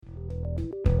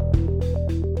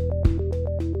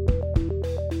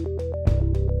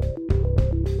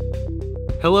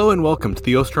Hello and welcome to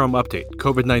the Ostrom Update,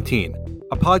 COVID-19,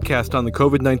 a podcast on the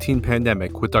COVID-19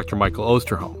 pandemic with Dr. Michael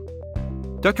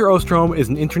Osterholm. Dr. Ostrom is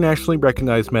an internationally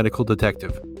recognized medical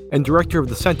detective and director of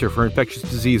the Center for Infectious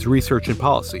Disease Research and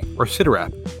Policy, or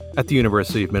CIDRAP, at the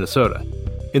University of Minnesota.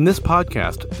 In this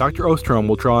podcast, Dr. Ostrom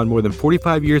will draw on more than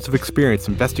 45 years of experience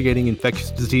investigating infectious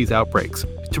disease outbreaks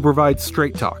to provide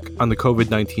straight talk on the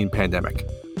COVID-19 pandemic.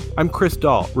 I'm Chris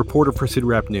Dahl, reporter for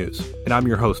CIDRAP News, and I'm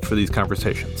your host for these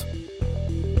conversations.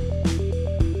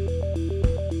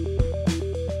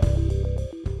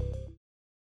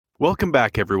 Welcome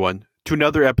back, everyone, to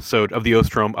another episode of the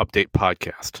Ostrom Update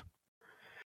podcast.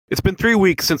 It's been 3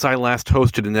 weeks since I last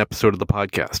hosted an episode of the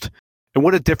podcast, and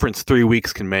what a difference 3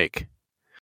 weeks can make.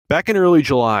 Back in early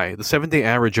July, the 7-day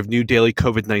average of new daily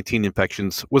COVID-19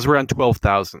 infections was around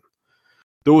 12,000.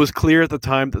 Though it was clear at the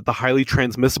time that the highly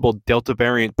transmissible Delta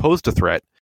variant posed a threat,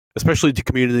 especially to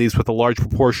communities with a large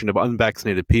proportion of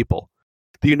unvaccinated people,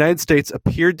 the United States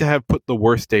appeared to have put the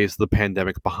worst days of the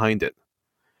pandemic behind it.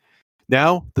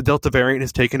 Now, the Delta variant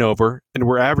has taken over, and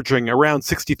we're averaging around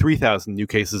 63,000 new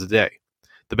cases a day.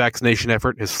 The vaccination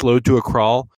effort has slowed to a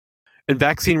crawl, and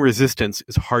vaccine resistance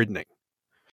is hardening.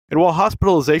 And while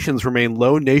hospitalizations remain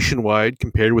low nationwide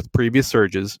compared with previous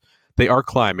surges, they are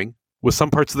climbing, with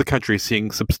some parts of the country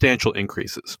seeing substantial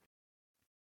increases.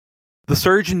 The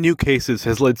surge in new cases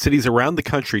has led cities around the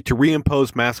country to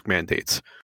reimpose mask mandates,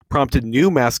 prompted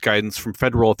new mask guidance from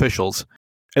federal officials,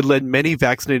 and led many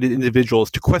vaccinated individuals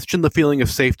to question the feeling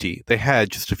of safety they had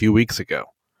just a few weeks ago.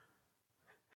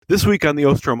 This week on the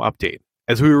Ostrom Update,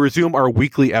 as we resume our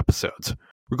weekly episodes,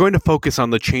 we're going to focus on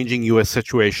the changing U.S.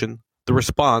 situation, the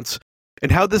response, and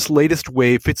how this latest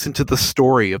wave fits into the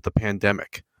story of the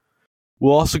pandemic.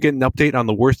 We'll also get an update on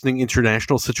the worsening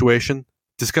international situation,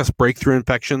 discuss breakthrough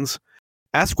infections,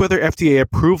 ask whether FDA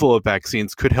approval of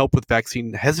vaccines could help with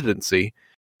vaccine hesitancy,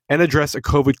 and address a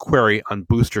COVID query on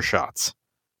booster shots.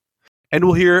 And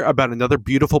we'll hear about another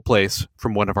beautiful place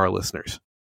from one of our listeners.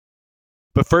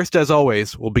 But first, as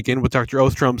always, we'll begin with Dr.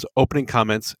 Ostrom's opening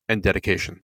comments and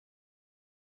dedication.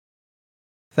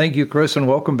 Thank you, Chris, and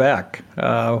welcome back.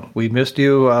 We missed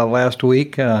you last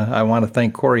week. I want to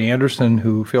thank Corey Anderson,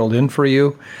 who filled in for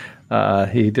you.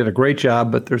 He did a great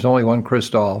job, but there's only one Chris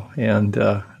Dahl, and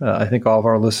I think all of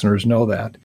our listeners know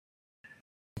that.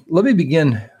 Let me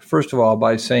begin, first of all,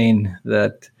 by saying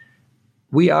that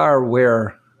we are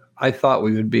where I thought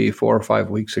we would be 4 or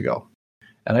 5 weeks ago.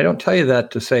 And I don't tell you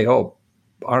that to say, oh,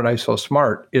 aren't I so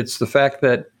smart? It's the fact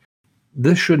that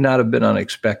this should not have been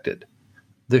unexpected.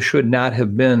 This should not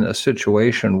have been a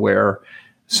situation where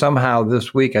somehow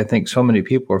this week, I think so many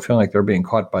people are feeling like they're being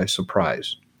caught by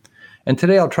surprise. And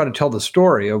today I'll try to tell the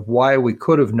story of why we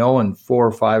could have known 4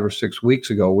 or 5 or 6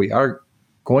 weeks ago we are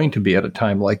going to be at a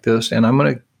time like this. And I'm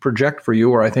going to project for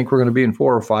you where I think we're going to be in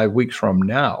 4 or 5 weeks from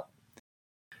now.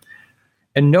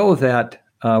 And know that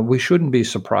we shouldn't be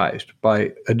surprised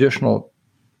by additional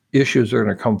issues that are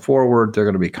going to come forward. They're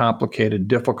going to be complicated,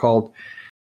 difficult.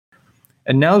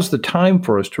 And now's the time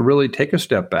for us to really take a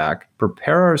step back,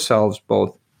 prepare ourselves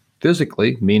both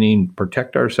physically, meaning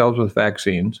protect ourselves with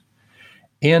vaccines,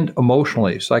 and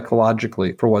emotionally,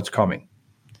 psychologically, for what's coming.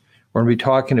 We're going to be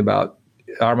talking about,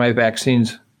 are my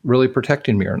vaccines really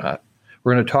protecting me or not?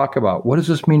 We're going to talk about, what does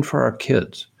this mean for our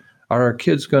kids? Are our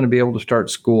kids going to be able to start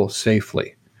school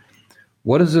safely?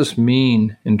 What does this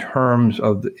mean in terms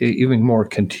of even more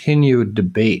continued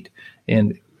debate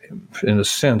and, in a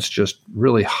sense, just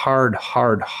really hard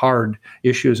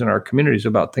issues in our communities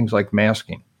about things like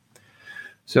masking?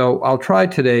 So I'll try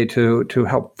today to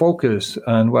help focus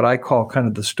on what I call kind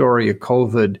of the story of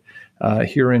COVID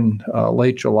here in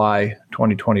late July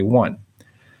 2021.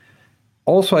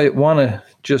 Also, I want to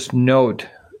just note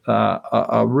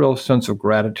a real sense of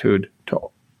gratitude to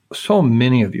so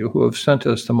many of you who have sent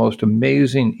us the most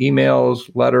amazing emails,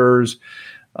 letters,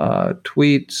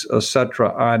 tweets,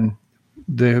 etc. on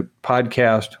the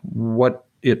podcast, what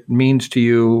it means to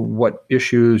you, what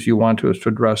issues you want us to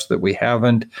address that we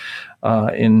haven't,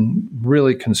 in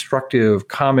really constructive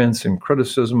comments and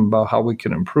criticism about how we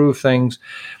can improve things.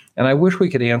 And I wish we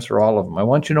could answer all of them. I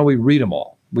want you to know we read them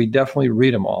all. We definitely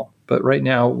read them all. But right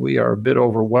now we are a bit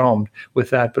overwhelmed with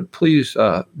that. But please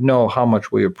know how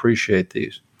much we appreciate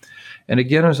these. And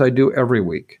again, as I do every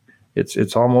week,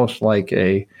 it's almost like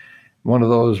one of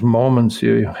those moments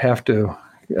you have to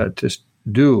just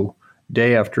do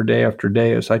day after day after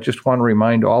day. As I just want to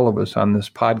remind all of us on this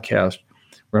podcast,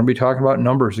 we're going to be talking about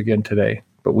numbers again today.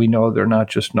 But we know they're not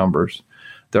just numbers.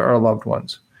 They're our loved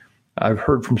ones. I've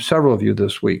heard from several of you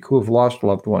this week who have lost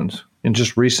loved ones in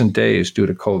just recent days due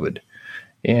to COVID.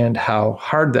 and how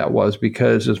hard that was,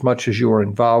 because as much as you were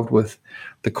involved with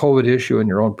the COVID issue in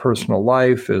your own personal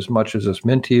life, as much as it's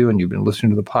meant to you, and you've been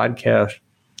listening to the podcast,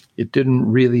 it didn't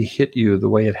really hit you the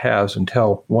way it has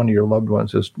until one of your loved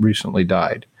ones has recently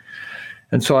died.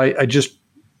 And so I just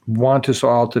want us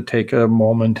all to take a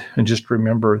moment and just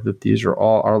remember that these are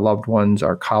all our loved ones,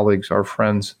 our colleagues, our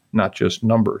friends, not just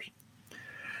numbers.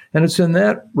 And it's in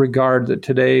that regard that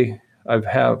today I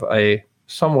have a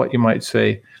somewhat, you might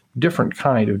say, different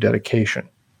kind of dedication.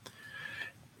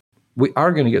 We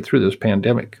are going to get through this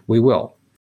pandemic. We will.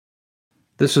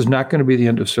 This is not going to be the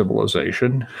end of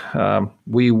civilization.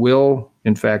 We will,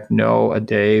 in fact, know a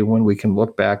day when we can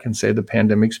look back and say the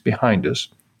pandemic's behind us.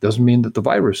 Doesn't mean that the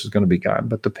virus is going to be gone,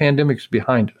 but the pandemic's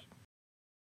behind us.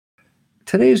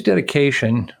 Today's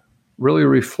dedication really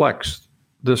reflects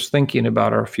this thinking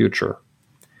about our future.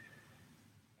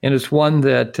 And it's one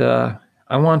that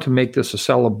I want to make this a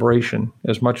celebration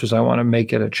as much as I want to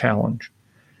make it a challenge.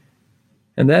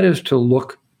 And that is to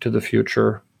look to the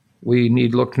future. We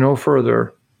need look no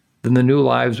further than the new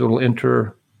lives that will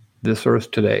enter this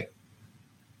earth today.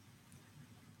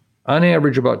 On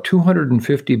average, about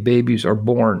 250 babies are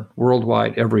born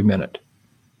worldwide every minute.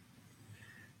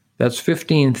 That's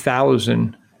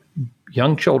 15,000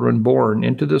 young children born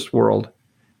into this world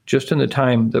just in the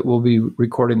time that we'll be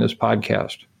recording this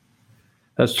podcast.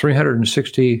 That's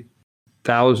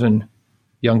 360,000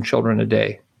 young children a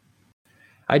day.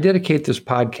 I dedicate this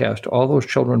podcast to all those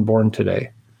children born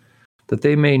today, that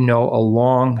they may know a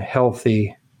long,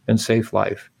 healthy, and safe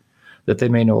life, that they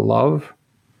may know love,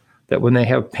 that when they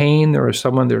have pain, there is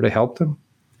someone there to help them.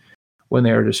 When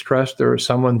they are distressed, there is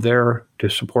someone there to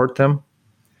support them.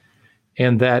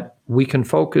 And that we can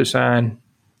focus on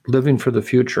living for the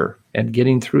future and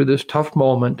getting through this tough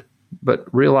moment, but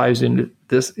realizing that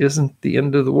this isn't the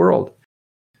end of the world.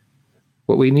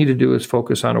 What we need to do is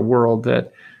focus on a world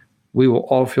that we will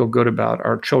all feel good about,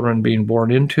 our children being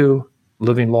born into,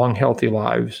 living long, healthy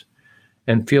lives,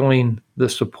 and feeling the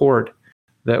support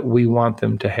that we want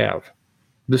them to have.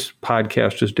 This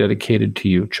podcast is dedicated to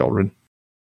you, children.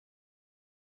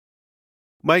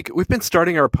 Mike, we've been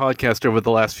starting our podcast over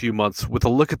the last few months with a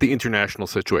look at the international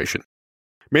situation,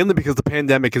 mainly because the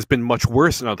pandemic has been much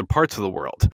worse in other parts of the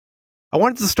world. I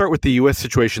wanted to start with the U.S.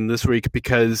 situation this week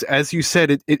because, as you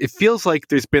said, it feels like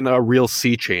there's been a real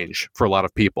sea change for a lot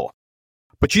of people.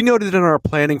 But you noted in our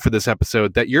planning for this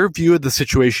episode that your view of the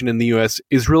situation in the U.S.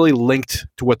 is really linked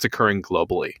to what's occurring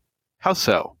globally. How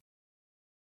so?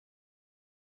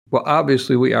 Well,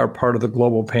 obviously, we are part of the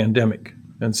global pandemic.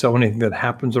 And so anything that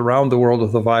happens around the world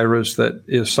with the virus that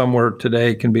is somewhere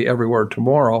today can be everywhere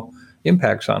tomorrow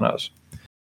impacts on us.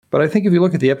 But I think if you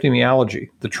look at the epidemiology,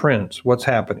 the trends, what's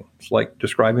happening, it's like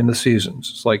describing the seasons.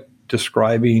 It's like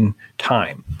describing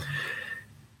time.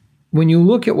 When you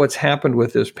look at what's happened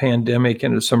with this pandemic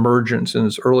and its emergence in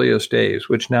its earliest days,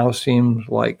 which now seems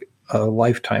like a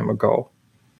lifetime ago,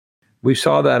 we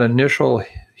saw that initial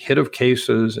hit of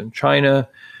cases in China.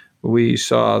 We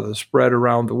saw the spread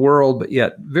around the world, but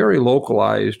yet very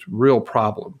localized, real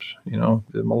problems.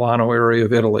 The Milano area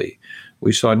of Italy.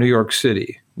 We saw New York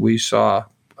City. We saw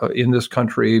in this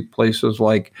country places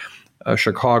like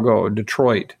Chicago,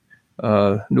 Detroit,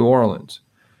 New Orleans.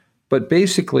 But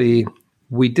basically,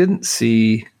 we didn't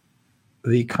see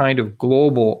the kind of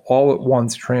global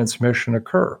all-at-once transmission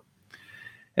occur.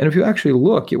 And if you actually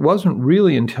look, it wasn't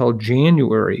really until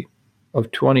January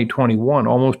of 2021,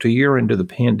 almost a year into the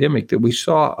pandemic, that we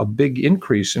saw a big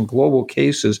increase in global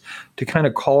cases to kind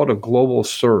of call it a global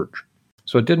surge.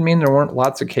 So it didn't mean there weren't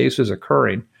lots of cases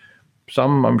occurring,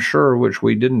 some I'm sure which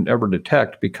we didn't ever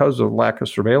detect because of lack of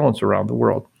surveillance around the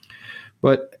world.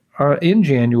 But in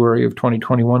January of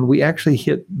 2021, we actually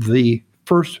hit the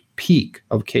first peak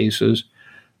of cases,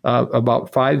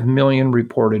 about 5 million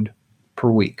reported per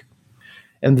week.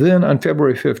 And then on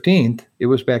February 15th, it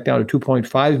was back down to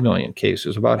 2.5 million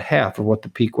cases, about half of what the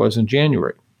peak was in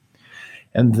January.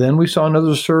 And then we saw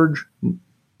another surge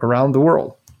around the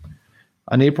world.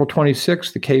 On April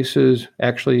 26th, the cases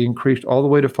actually increased all the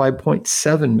way to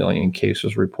 5.7 million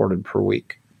cases reported per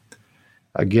week.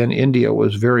 Again, India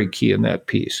was very key in that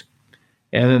piece.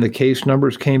 And then the case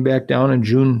numbers came back down on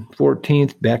June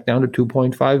 14th, back down to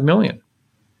 2.5 million.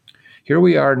 Here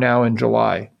we are now in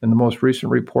July, and the most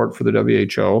recent report for the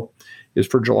WHO is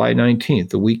for July 19th,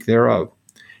 the week thereof.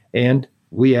 And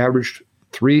we averaged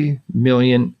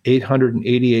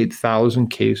 3,888,000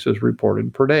 cases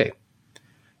reported per day.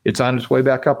 It's on its way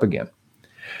back up again.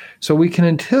 So we can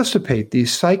anticipate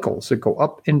these cycles that go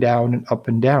up and down and up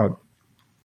and down.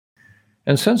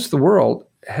 And since the world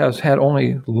has had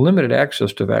only limited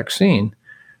access to vaccine,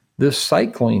 this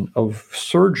cycling of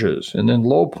surges and then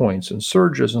low points and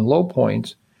surges and low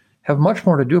points have much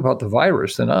more to do about the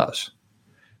virus than us,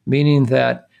 meaning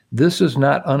that this is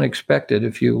not unexpected.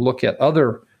 If you look at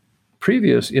other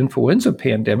previous influenza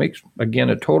pandemics, again,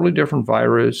 a totally different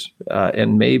virus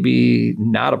and maybe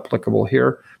not applicable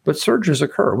here, but surges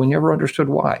occur. We never understood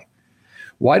why.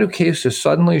 Why do cases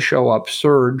suddenly show up,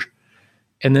 surge,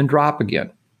 and then drop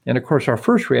again? And of course, our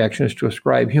first reaction is to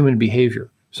ascribe human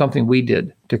behavior, something we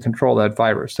did to control that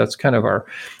virus. That's kind of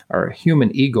our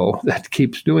human ego that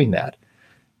keeps doing that,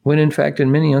 when in fact,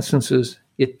 in many instances,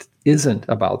 it isn't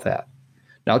about that.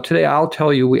 Now, today, I'll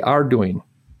tell you we are doing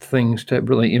things to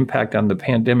really impact on the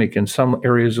pandemic in some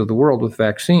areas of the world with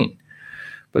vaccine.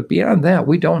 But beyond that,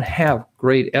 we don't have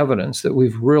great evidence that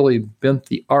we've really bent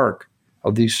the arc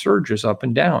of these surges up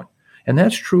and down. And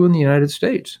that's true in the United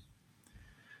States.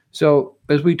 So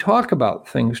as we talk about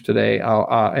things today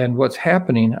and what's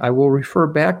happening, I will refer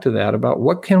back to that about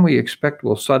what can we expect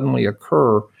will suddenly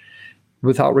occur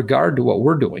without regard to what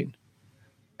we're doing,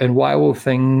 and why will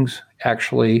things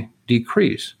actually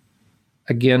decrease?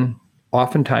 Again,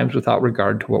 oftentimes without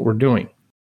regard to what we're doing.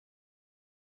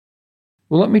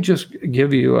 Well, let me just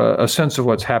give you a sense of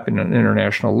what's happening at an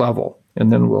international level,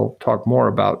 and then we'll talk more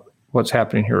about what's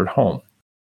happening here at home.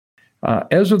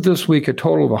 As of this week, a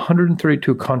total of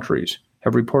 132 countries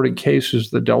have reported cases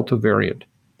of the Delta variant.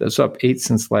 That's up 8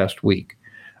 since last week.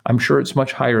 I'm sure it's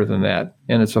much higher than that,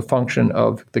 and it's a function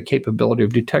of the capability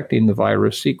of detecting the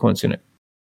virus, sequencing it.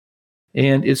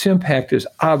 And its impact is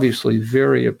obviously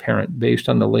very apparent based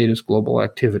on the latest global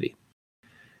activity.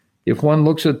 If one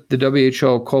looks at the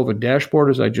WHO COVID dashboard,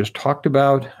 as I just talked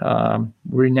about,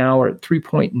 we now are at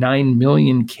 3.9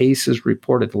 million cases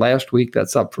reported last week.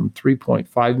 That's up from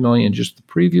 3.5 million just the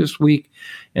previous week.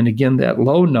 And again, that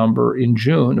low number in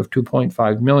June of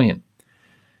 2.5 million.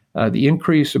 The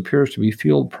increase appears to be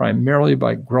fueled primarily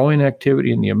by growing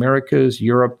activity in the Americas,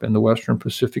 Europe, and the Western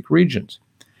Pacific regions.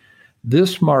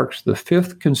 This marks the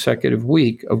 5th consecutive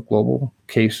week of global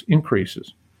case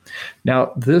increases.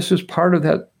 Now, this is part of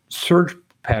that surge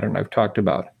pattern I've talked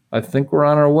about. I think we're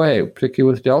on our way,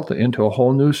 particularly with Delta, into a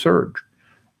whole new surge.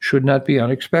 Should not be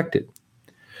unexpected.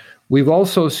 We've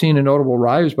also seen a notable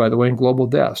rise, by the way, in global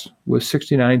deaths, with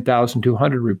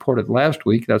 69,200 reported last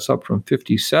week. That's up from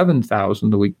 57,000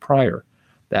 the week prior.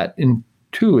 That,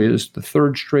 too, is the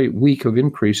 3rd straight week of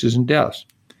increases in deaths.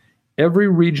 Every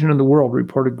region in the world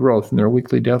reported growth in their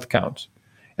weekly death counts,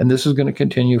 and this is going to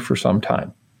continue for some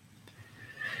time.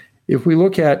 If we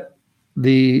look at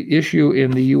the issue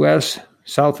in the U.S.,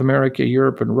 South America,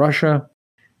 Europe, and Russia,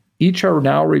 each are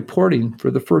now reporting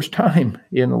for the first time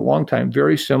in a long time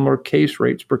very similar case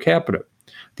rates per capita.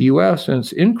 The U.S., and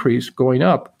its increase going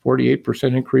up,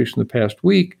 48% increase in the past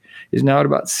week, is now at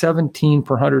about 17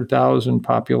 per 100,000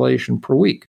 population per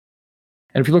week.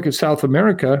 And if you look at South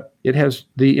America,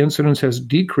 the incidence has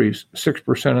decreased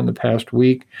 6% in the past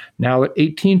week, now at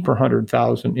 18 per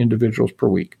 100,000 individuals per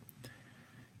week.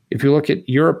 If you look at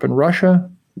Europe and Russia,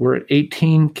 we're at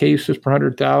 18 cases per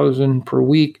 100,000 per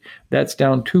week. That's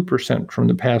down 2% from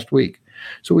the past week.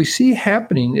 So we see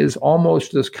happening is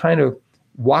almost this kind of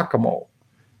whack-a-mole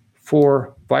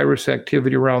for virus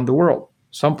activity around the world.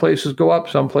 Some places go up,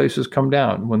 some places come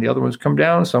down. When the other ones come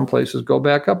down, some places go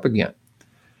back up again.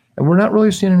 And we're not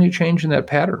really seeing any change in that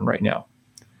pattern right now.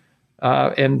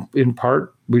 And in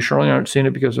part, we surely aren't seeing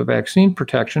it because of vaccine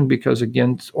protection, because,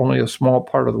 again, only a small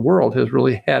part of the world has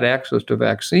really had access to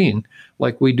vaccine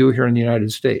like we do here in the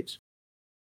United States.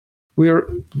 We are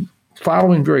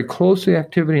following very closely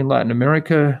activity in Latin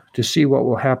America to see what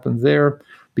will happen there,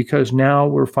 because now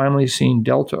we're finally seeing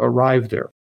Delta arrive there.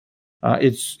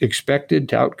 It's expected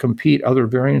to outcompete other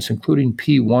variants, including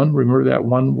P1. Remember that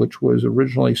one which was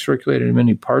originally circulated in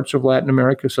many parts of Latin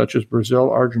America, such as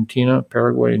Brazil, Argentina,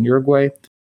 Paraguay, and Uruguay.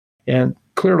 And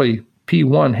clearly,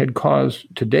 P1 had caused,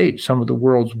 to date, some of the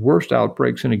world's worst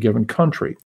outbreaks in a given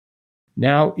country.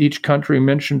 Now, each country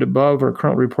mentioned above are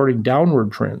currently reporting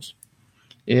downward trends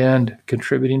and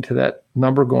contributing to that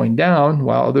number going down,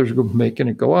 while others are making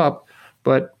it go up.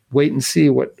 But wait and see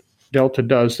what Delta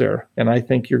does there. And I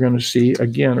think you're going to see,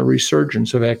 again, a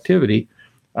resurgence of activity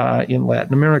in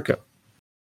Latin America.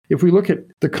 If we look at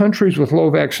the countries with low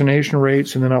vaccination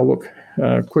rates, and then I'll look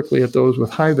quickly at those with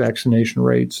high vaccination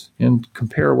rates and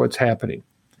compare what's happening.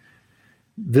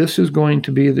 This is going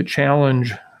to be the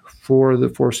challenge for the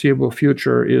foreseeable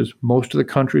future, is most of the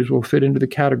countries will fit into the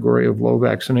category of low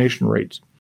vaccination rates.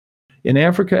 In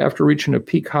Africa, after reaching a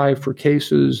peak high for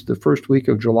cases the first week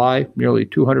of July, nearly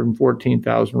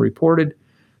 214,000 reported,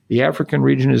 the African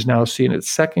region is now seeing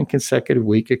its 2nd consecutive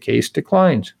week of case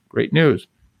declines. Great news.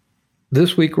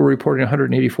 This week, we're reporting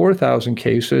 184,000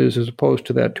 cases as opposed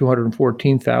to that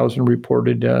 214,000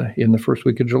 reported in the first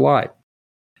week of July.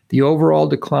 The overall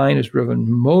decline is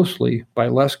driven mostly by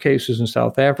less cases in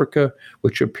South Africa,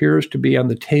 which appears to be on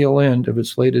the tail end of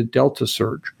its latest Delta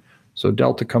surge. So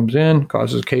Delta comes in,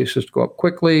 causes cases to go up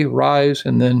quickly, rise,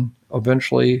 and then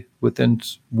eventually, within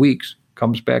weeks,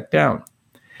 comes back down.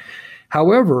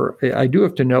 However, I do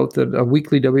have to note that a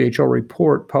weekly WHO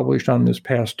report published on this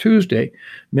past Tuesday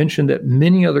mentioned that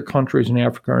many other countries in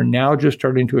Africa are now just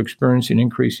starting to experience an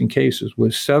increase in cases,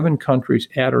 with 7 countries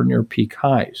at or near peak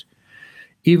highs.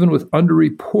 Even with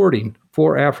underreporting,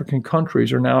 4 African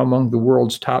countries are now among the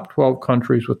world's top 12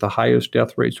 countries with the highest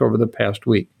death rates over the past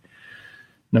week.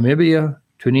 Namibia,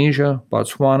 Tunisia,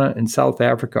 Botswana, and South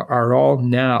Africa are all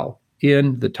now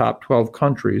in the top 12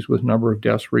 countries with number of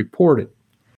deaths reported.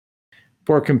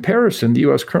 For comparison, the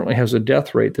U.S. currently has a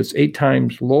death rate that's 8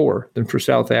 times lower than for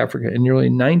South Africa and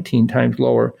nearly 19 times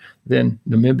lower than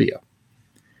Namibia.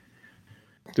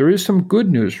 There is some good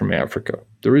news from Africa.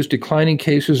 There is declining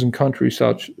cases in countries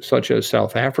such as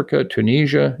South Africa,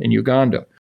 Tunisia, and Uganda,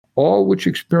 all which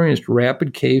experienced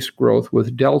rapid case growth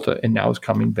with Delta and now is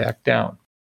coming back down.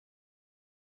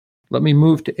 Let me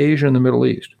move to Asia and the Middle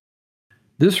East.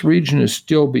 This region is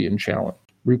still being challenged,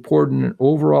 reporting an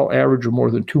overall average of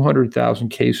more than 200,000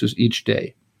 cases each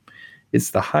day. It's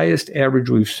the highest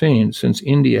average we've seen since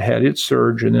India had its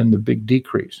surge and then the big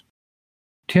decrease.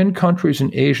 10 countries in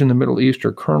Asia and the Middle East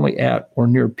are currently at or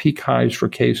near peak highs for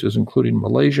cases, including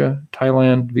Malaysia,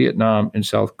 Thailand, Vietnam, and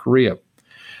South Korea.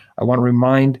 I want to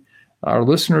remind our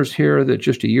listeners here that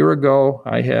just a year ago,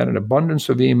 I had an abundance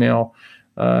of email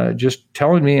just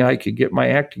telling me I could get my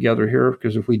act together here,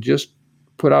 because if we just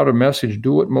put out a message,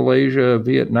 do what Malaysia,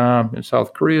 Vietnam, and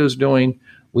South Korea is doing,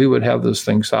 we would have this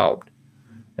thing solved.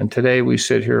 And today we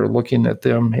sit here looking at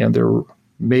them and their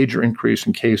major increase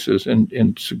in cases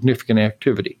and significant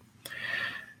activity.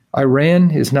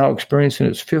 Iran is now experiencing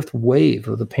its 5th wave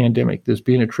of the pandemic that's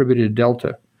being attributed to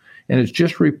Delta, and it's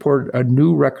just reported a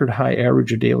new record high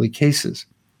average of daily cases.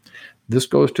 This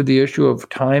goes to the issue of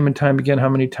time and time again how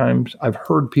many times I've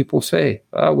heard people say,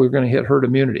 we're going to hit herd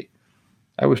immunity.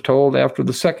 I was told after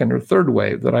the 2nd or 3rd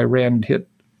wave that Iran hit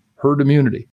herd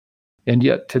immunity. And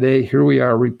yet today, here we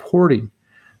are reporting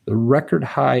the record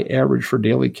high average for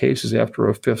daily cases after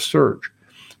a 5th surge.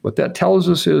 What that tells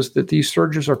us is that these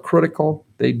surges are critical.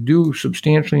 They do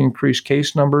substantially increase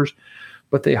case numbers,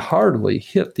 but they hardly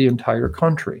hit the entire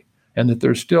country. And that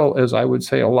there's still, as I would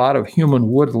say, a lot of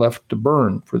human wood left to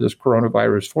burn for this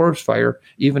coronavirus forest fire,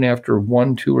 even after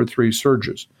 1, 2, or 3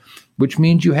 surges, which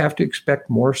means you have to expect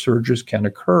more surges can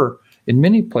occur in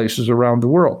many places around the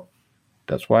world.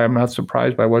 That's why I'm not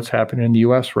surprised by what's happening in the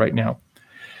U.S. right now.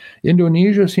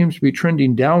 Indonesia seems to be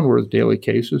trending downward with daily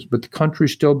cases, but the country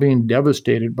is still being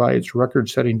devastated by its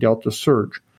record-setting Delta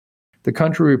surge. The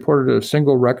country reported a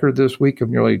single record this week of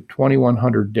nearly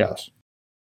 2,100 deaths.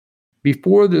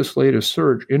 Before this latest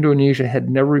surge, Indonesia had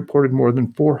never reported more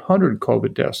than 400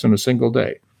 COVID deaths in a single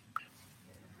day.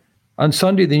 On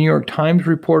Sunday, the New York Times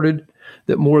reported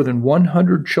that more than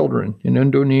 100 children in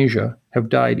Indonesia have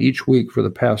died each week for the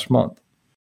past month.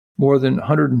 More than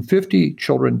 150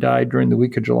 children died during the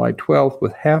week of July 12th,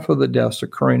 with half of the deaths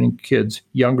occurring in kids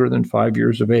younger than 5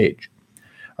 years of age.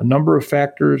 A number of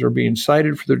factors are being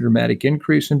cited for the dramatic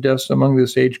increase in deaths among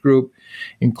this age group,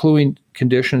 including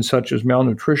conditions such as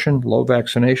malnutrition, low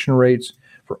vaccination rates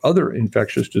for other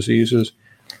infectious diseases,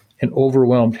 and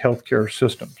overwhelmed healthcare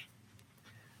systems.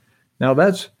 Now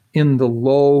that's in the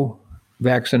low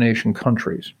vaccination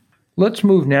countries. Let's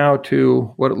move now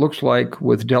to what it looks like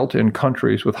with Delta in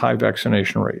countries with high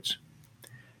vaccination rates.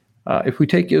 If we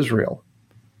take Israel,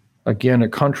 again, a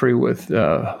country with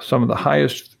some of the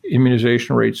highest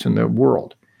immunization rates in the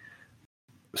world,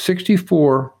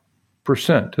 64%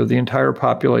 of the entire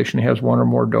population has 1 or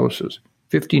more doses.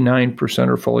 59%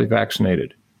 are fully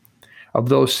vaccinated. Of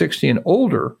those 60 and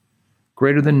older,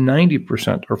 greater than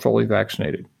 90% are fully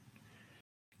vaccinated.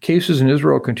 Cases in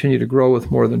Israel continue to grow,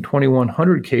 with more than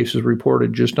 2,100 cases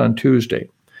reported just on Tuesday.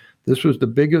 This was the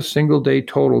biggest single-day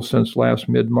total since last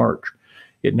mid-March.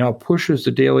 It now pushes the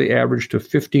daily average to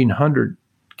 1,500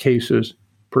 cases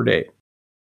per day.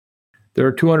 There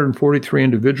are 243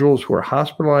 individuals who are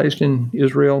hospitalized in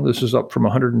Israel. This is up from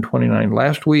 129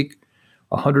 last week.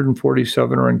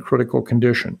 147 are in critical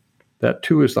condition. That,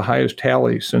 too, is the highest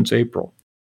tally since April.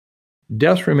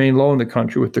 Deaths remain low in the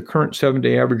country, with the current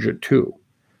 7-day average at 2.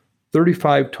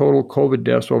 35 total COVID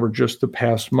deaths over just the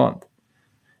past month.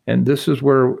 And this is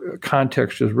where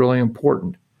context is really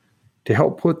important. To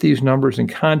help put these numbers in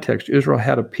context, Israel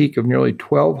had a peak of nearly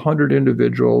 1,200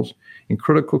 individuals in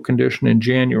critical condition in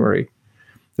January.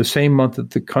 the same month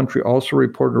that the country also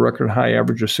reported a record high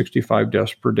average of 65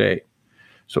 deaths per day.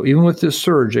 So even with this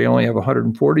surge, they only have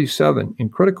 147 in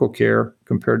critical care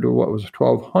compared to what was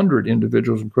 1,200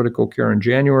 individuals in critical care in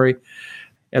January.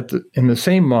 In the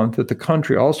same month that the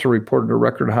country also reported a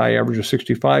record high average of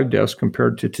 65 deaths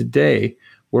compared to today,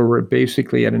 where we're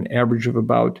basically at an average of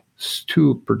about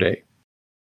 2 per day.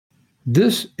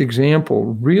 This example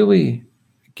really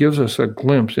gives us a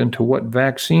glimpse into what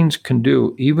vaccines can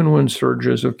do even when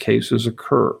surges of cases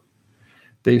occur.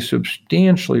 They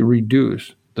substantially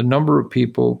reduce the number of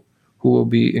people who will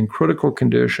be in critical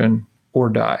condition or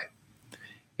die.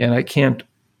 And I can't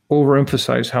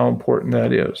overemphasize how important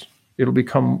that is. It'll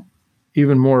become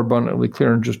even more abundantly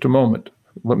clear in just a moment.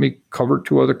 Let me cover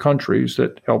 2 other countries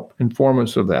that help inform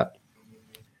us of that.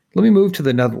 Let me move to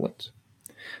the Netherlands.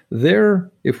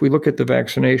 There, if we look at the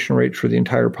vaccination rates for the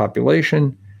entire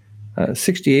population,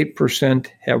 68%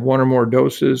 have 1 or more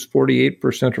doses,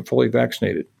 48% are fully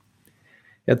vaccinated.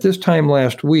 At this time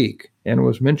last week, and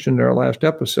was mentioned in our last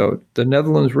episode, the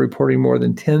Netherlands were reporting more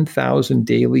than 10,000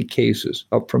 daily cases,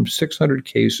 up from 600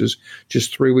 cases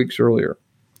just 3 weeks earlier.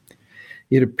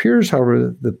 It appears,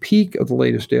 however, the peak of the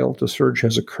latest Delta surge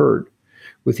has occurred,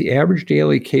 with the average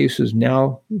daily cases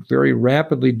now very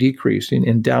rapidly decreasing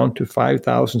and down to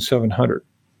 5,700.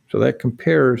 So that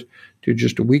compares to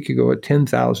just a week ago at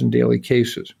 10,000 daily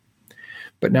cases.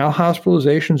 But now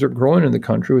hospitalizations are growing in the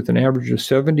country with an average of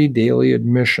 70 daily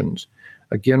admissions,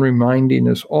 again reminding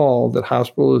us all that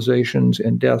hospitalizations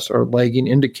and deaths are lagging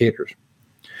indicators.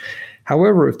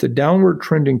 However, if the downward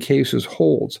trend in cases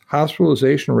holds,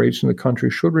 hospitalization rates in the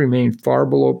country should remain far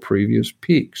below previous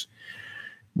peaks.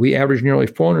 We averaged nearly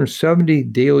 470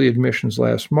 daily admissions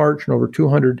last March and over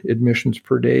 200 admissions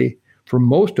per day for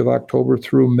most of October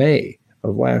through May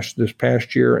of this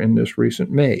past year and this recent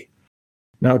May.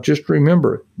 Now, just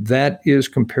remember, that is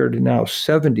compared to now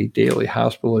 70 daily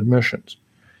hospital admissions.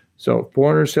 So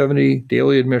 470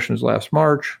 daily admissions last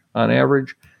March on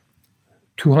average,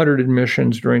 200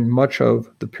 admissions during much of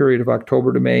the period of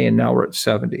October to May, and now we're at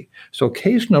 70. So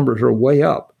case numbers are way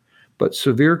up, but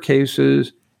severe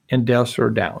cases and deaths are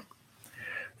down.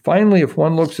 Finally, if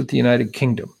one looks at the United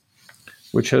Kingdom,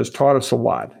 which has taught us a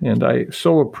lot, and I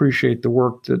so appreciate the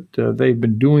work that they've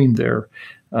been doing there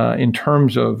in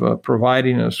terms of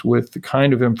providing us with the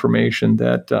kind of information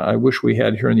that I wish we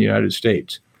had here in the United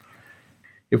States.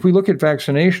 If we look at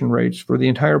vaccination rates for the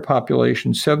entire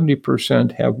population,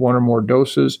 70% have 1 or more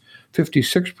doses,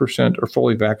 56% are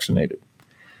fully vaccinated.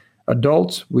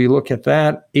 Adults, we look at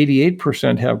that,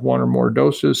 88% have 1 or more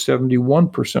doses,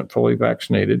 71% fully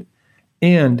vaccinated.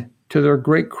 And to their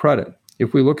great credit,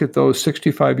 if we look at those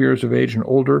 65 years of age and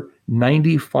older,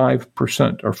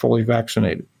 95% are fully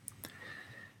vaccinated.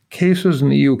 Cases in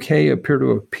the UK appear to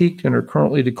have peaked and are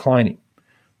currently declining.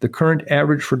 The current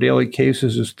average for daily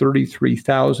cases is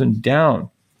 33,000, down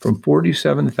from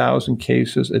 47,000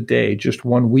 cases a day just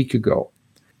 1 week ago.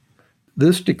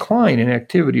 This decline in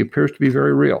activity appears to be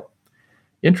very real.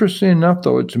 Interestingly enough,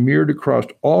 though, it's mirrored across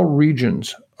all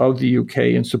regions of the UK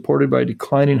and supported by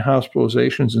declining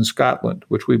hospitalizations in Scotland,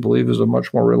 which we believe is a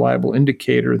much more reliable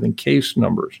indicator than case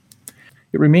numbers.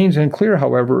 It remains unclear,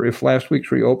 however, if last week's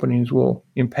reopenings will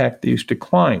impact these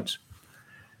declines.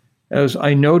 As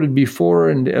I noted before,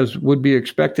 and as would be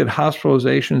expected,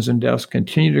 hospitalizations and deaths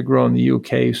continue to grow in the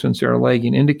UK since there are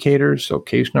lagging indicators, so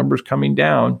case numbers coming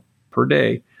down per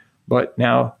day, but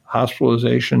now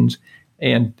hospitalizations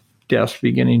and deaths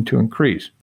beginning to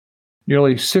increase.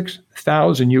 Nearly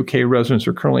 6,000 UK residents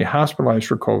are currently hospitalized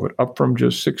for COVID, up from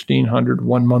just 1,600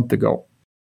 1 month ago.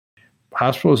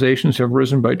 Hospitalizations have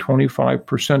risen by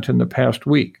 25% in the past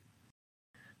week.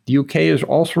 The UK has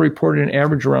also reported an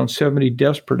average around 70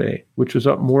 deaths per day, which is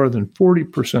up more than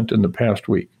 40% in the past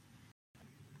week.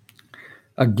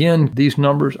 Again, these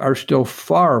numbers are still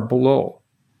far below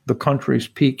the country's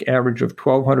peak average of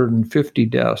 1,250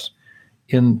 deaths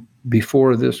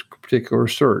before this particular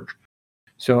surge.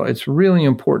 So it's really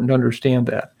important to understand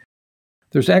that.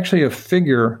 There's actually a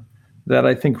figure that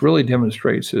I think really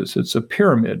demonstrates this. It's a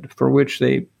pyramid for which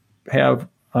they have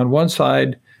on one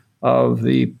side of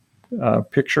the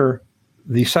picture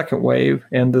the second wave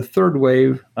and the third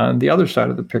wave on the other side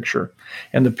of the picture.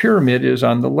 And the pyramid is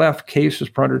on the left, cases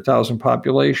per 100,000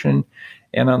 population,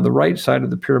 and on the right side of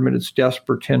the pyramid, it's deaths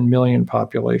per 10 million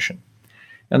population.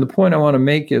 And the point I want to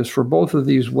make is for both of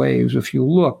these waves, if you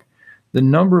look, the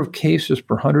number of cases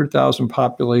per 100,000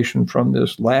 population from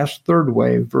this last third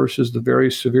wave versus the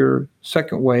very severe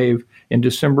second wave in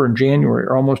December and January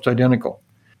are almost identical.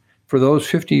 For those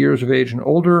 50 years of age and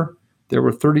older, there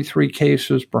were 33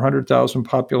 cases per 100,000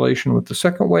 population with the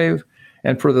second wave.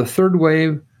 And for the third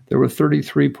wave, there were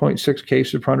 33.6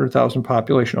 cases per 100,000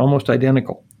 population, almost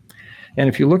identical. And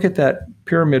if you look at that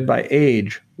pyramid by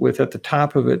age, with at the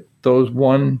top of it those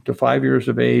 1 to 5 years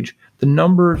of age, the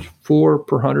numbers for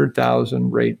per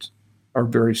 100,000 rates are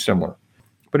very similar.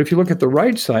 But if you look at the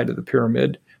right side of the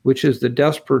pyramid, which is the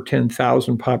deaths per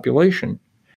 10,000 population,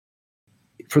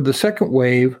 for the second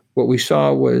wave, what we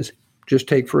saw was, just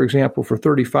take, for example, for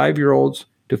 35-year-olds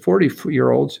to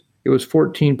 40-year-olds, it was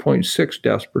 14.6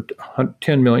 deaths per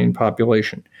 10 million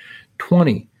population,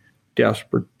 20 deaths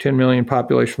per 10 million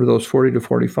population for those 40 to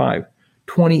 45,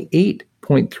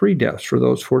 28.3 deaths for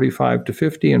those 45 to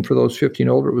 50, and for those 50 and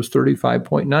older, it was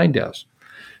 35.9 deaths.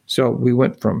 So we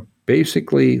went from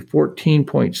basically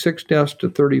 14.6 deaths to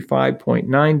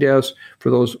 35.9 deaths for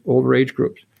those older age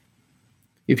groups.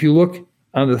 If you look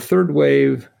on the third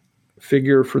wave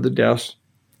figure for the deaths,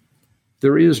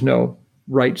 there is no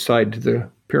right side to the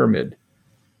pyramid.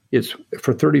 It's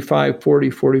for 35, 40,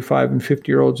 45, and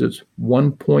 50-year-olds, it's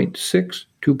 1.6,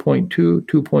 2.2,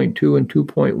 2.2, and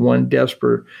 2.1 deaths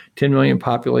per 10 million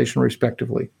population,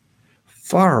 respectively.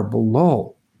 Far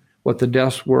below what the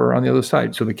deaths were on the other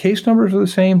side. So the case numbers are the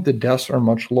same, the deaths are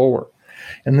much lower.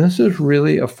 And this is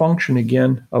really a function,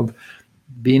 again, of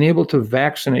being able to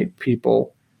vaccinate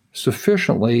people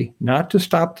sufficiently, not to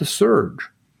stop the surge,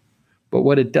 but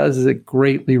what it does is it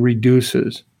greatly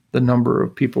reduces the number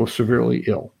of people severely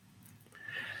ill.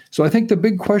 So I think the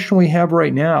big question we have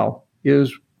right now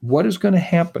is, what is going to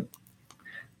happen?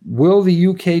 Will the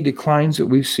UK declines that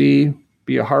we see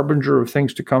be a harbinger of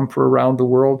things to come for around the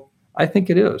world? I think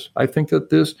it is. I think that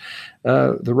this,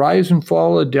 the rise and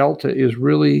fall of Delta is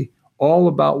really all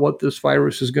about what this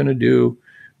virus is going to do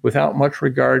without much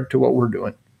regard to what we're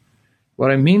doing.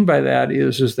 What I mean by that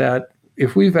is that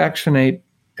if we vaccinate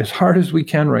as hard as we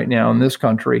can right now in this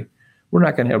country, we're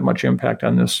not going to have much impact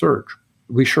on this surge.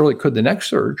 We surely could the next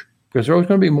surge, because there's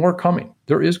going to be more coming.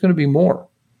 There is going to be more.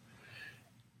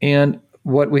 And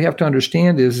what we have to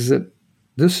understand is that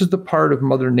this is the part of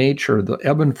Mother Nature, the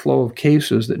ebb and flow of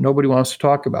cases that nobody wants to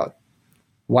talk about.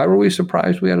 Why were we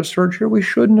surprised we had a surge here? We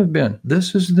shouldn't have been.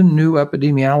 This is the new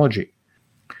epidemiology.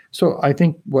 So I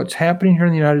think what's happening here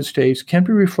in the United States can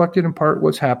be reflected in part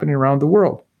what's happening around the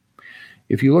world.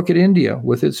 If you look at India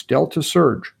with its Delta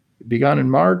surge, it began in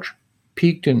March,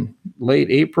 peaked in late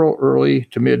April, early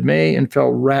to mid-May, and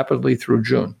fell rapidly through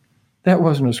June. That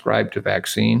wasn't ascribed to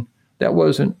vaccine. That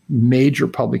wasn't major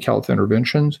public health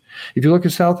interventions. If you look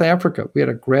at South Africa, we had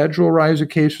a gradual rise of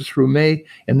cases through May,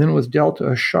 and then with Delta,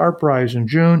 a sharp rise in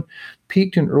June,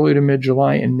 peaked in early to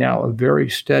mid-July, and now a very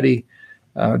steady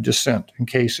descent in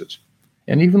cases.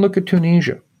 And even look at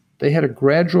Tunisia. They had a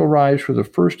gradual rise for the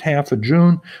first half of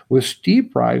June, with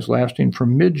steep rise lasting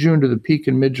from mid-June to the peak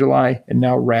in mid-July, and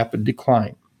now rapid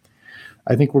decline.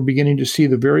 I think we're beginning to see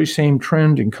the very same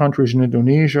trend in countries in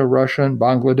Indonesia, Russia, and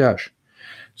Bangladesh.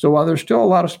 So while there's still a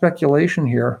lot of speculation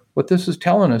here, what this is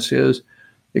telling us is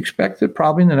expect that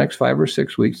probably in the next 5 or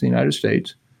 6 weeks in the United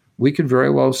States, we could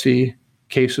very well see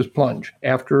cases plunge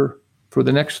after, for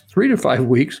the next 3 to 5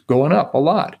 weeks, going up a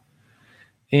lot.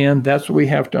 And that's what we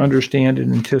have to understand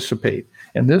and anticipate.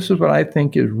 And this is what I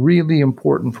think is really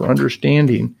important for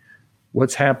understanding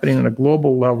what's happening on a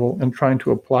global level and trying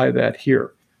to apply that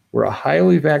here. We're a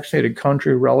highly vaccinated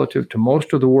country relative to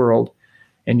most of the world,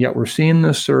 and yet we're seeing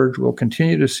this surge. We'll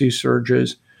continue to see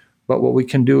surges, but what we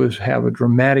can do is have a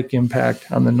dramatic impact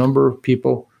on the number of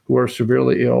people who are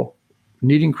severely ill,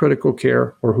 needing critical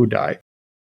care, or who die.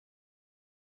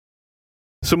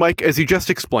 So, Mike, as you just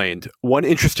explained, one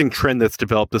interesting trend that's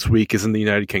developed this week is in the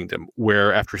United Kingdom,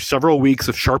 where after several weeks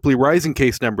of sharply rising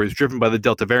case numbers driven by the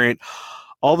Delta variant,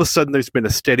 all of a sudden there's been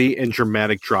a steady and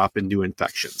dramatic drop in new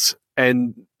infections.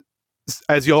 And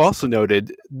as you also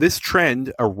noted, this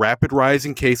trend, a rapid rise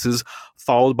in cases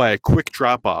followed by a quick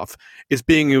drop-off, is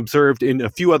being observed in a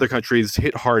few other countries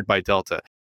hit hard by Delta.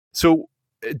 So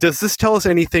does this tell us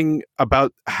anything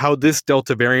about how this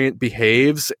Delta variant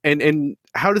behaves, and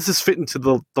how does this fit into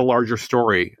the larger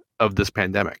story of this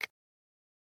pandemic?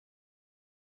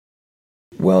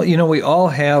 Well, we all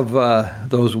have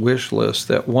those wish lists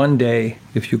that one day,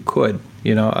 if you could,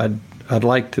 I'd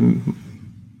like to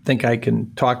think I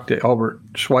can talk to Albert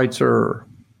Schweitzer or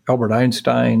Albert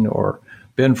Einstein or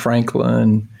Ben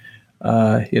Franklin,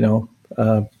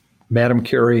 Madam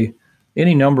Curie,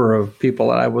 any number of people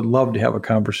that I would love to have a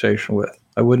conversation with.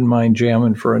 I wouldn't mind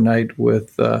jamming for a night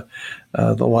with the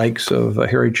likes of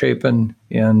Harry Chapin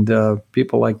and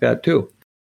people like that too.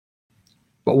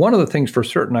 But one of the things for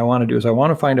certain I want to do is I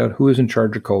want to find out who is in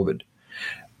charge of COVID.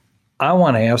 I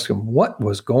want to ask them what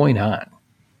was going on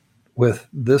with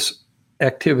this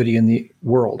activity in the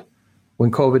world when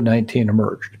COVID-19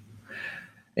 emerged.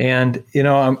 And,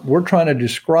 we're trying to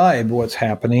describe what's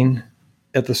happening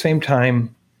at the same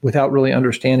time without really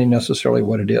understanding necessarily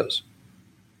what it is.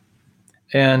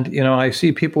 And, I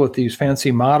see people with these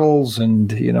fancy models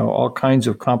and, all kinds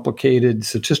of complicated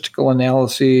statistical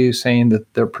analyses saying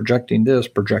that they're projecting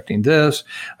this.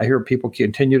 I hear people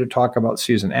continue to talk about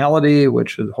seasonality,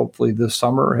 which is hopefully this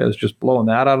summer has just blown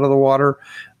that out of the water.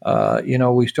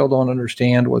 We still don't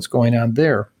understand what's going on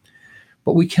there,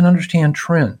 but we can understand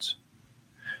trends.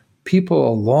 People a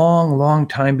long, long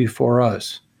time before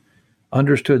us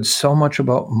understood so much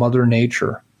about Mother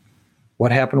Nature,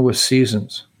 what happened with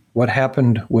seasons, what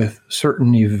happened with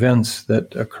certain events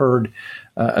that occurred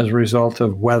as a result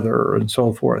of weather and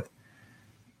so forth.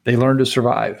 They learned to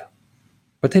survive,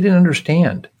 but they didn't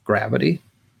understand gravity.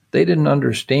 They didn't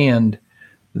understand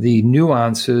the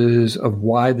nuances of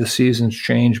why the seasons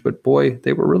change, but boy,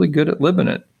 they were really good at living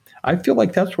it. I feel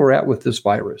like that's where we're at with this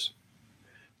virus.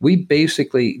 We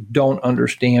basically don't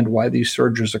understand why these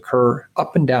surges occur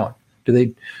up and down.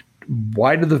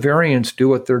 Why do the variants do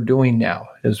what they're doing now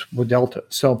as with Delta?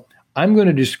 So I'm going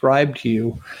to describe to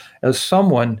you as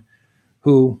someone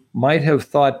who might have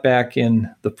thought back in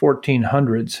the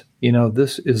 1400s,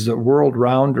 this is the world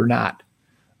round or not,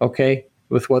 okay?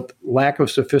 With what lack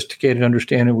of sophisticated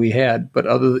understanding we had, but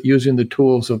using the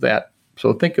tools of that.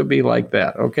 So think of me like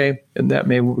that, okay? And that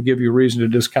may give you reason to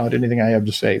discount anything I have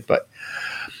to say. But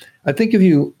I think if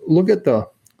you look at the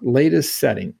latest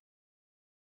setting,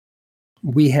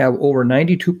 we have over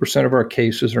 92% of our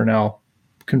cases are now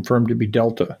confirmed to be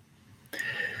Delta.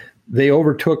 They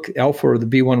overtook Alpha or the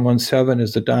B.1.1.7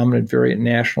 as the dominant variant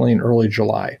nationally in early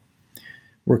July.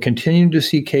 We're continuing to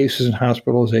see cases and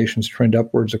hospitalizations trend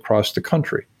upwards across the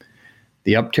country.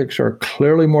 The upticks are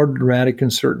clearly more dramatic in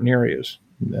certain areas.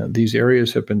 These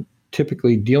areas have been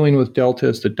typically dealing with Delta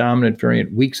as the dominant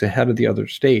variant weeks ahead of the other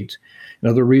states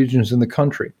and other regions in the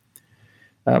country.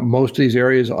 Most of these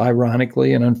areas,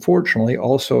 ironically and unfortunately,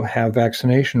 also have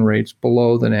vaccination rates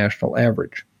below the national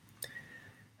average.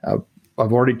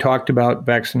 I've already talked about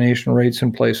vaccination rates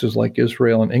in places like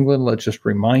Israel and England. Let's just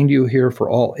remind you here, for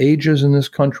all ages in this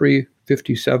country,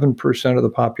 57% of the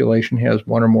population has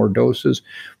one or more doses,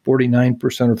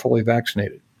 49% are fully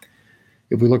vaccinated.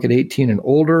 If we look at 18 and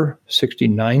older,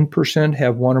 69%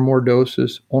 have one or more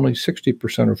doses, only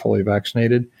 60% are fully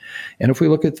vaccinated. And if we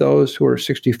look at those who are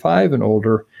 65 and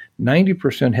older,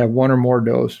 90% have one or more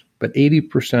dose, but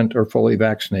 80% are fully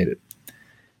vaccinated.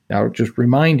 Now, just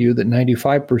remind you that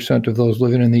 95% of those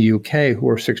living in the UK who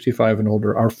are 65 and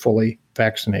older are fully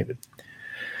vaccinated.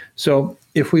 So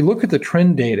if we look at the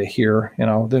trend data here, and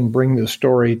I'll then bring this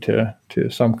story to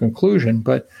some conclusion,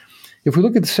 but if we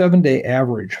look at the 7-day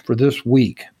average for this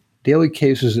week, daily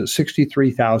cases at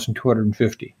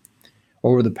 63,250.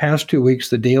 Over the past 2 weeks,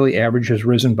 the daily average has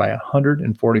risen by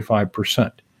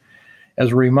 145%.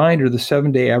 As a reminder, the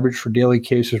 7-day average for daily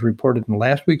cases reported in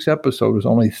last week's episode was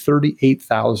only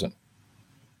 38,000.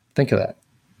 Think of that.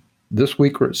 This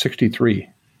week we're at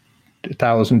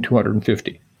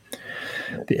 63,250.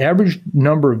 The average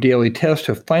number of daily tests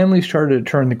have finally started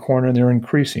to turn the corner, and they're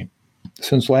increasing.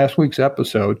 Since last week's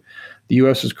episode, the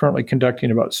U.S. is currently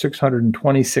conducting about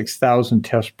 626,000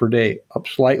 tests per day, up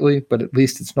slightly, but at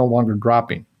least it's no longer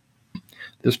dropping.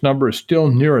 This number is still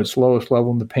near its lowest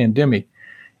level in the pandemic,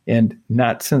 and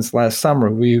not since last summer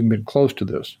have we even been close to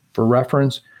this. For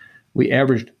reference, we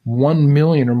averaged 1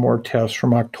 million or more tests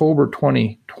from October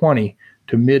 2020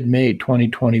 to mid-May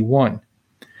 2021.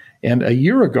 And a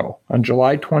year ago, on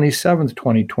July 27th,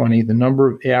 2020, the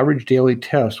number of average daily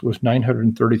tests was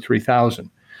 933,000.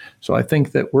 So I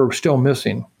think that we're still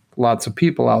missing lots of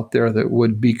people out there that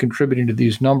would be contributing to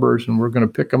these numbers, and we're going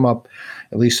to pick them up,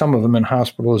 at least some of them, in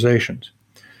hospitalizations.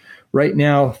 Right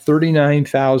now,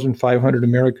 39,500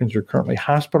 Americans are currently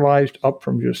hospitalized, up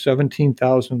from just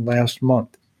 17,000 last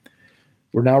month.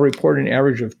 We're now reporting an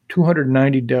average of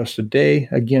 290 deaths a day,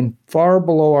 again, far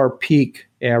below our peak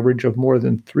average of more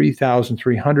than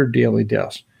 3,300 daily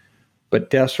deaths. But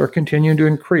deaths are continuing to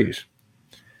increase.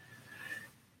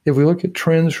 If we look at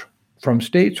trends from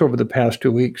states over the past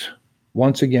 2 weeks,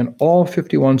 once again, all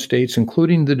 51 states,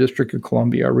 including the District of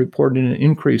Columbia, are reporting an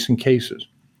increase in cases.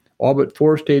 All but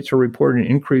 4 states are reporting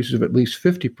increases of at least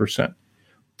 50%.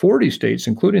 40 states,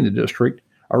 including the district,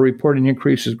 are reporting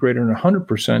increases greater than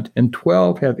 100%, and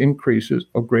 12 have increases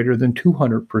of greater than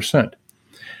 200%.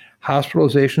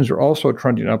 Hospitalizations are also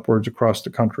trending upwards across the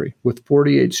country, with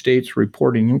 48 states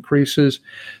reporting increases.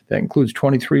 That includes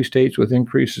 23 states with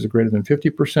increases of greater than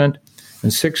 50%,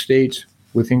 and 6 states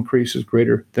with increases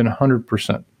greater than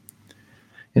 100%.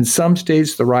 In some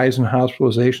states, the rise in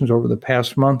hospitalizations over the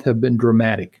past month have been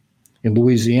dramatic. In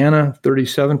Louisiana,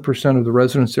 37% of the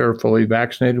residents there are fully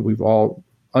vaccinated. We've all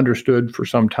understood for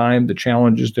some time the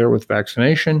challenges there with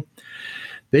vaccination.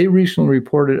 They recently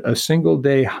reported a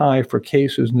single-day high for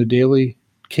cases, and the daily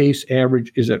case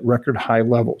average is at record high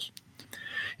levels.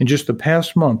 In just the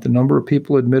past month, the number of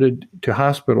people admitted to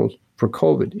hospitals for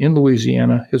COVID in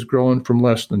Louisiana has grown from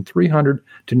less than 300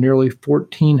 to nearly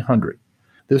 1,400.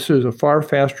 This is a far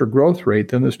faster growth rate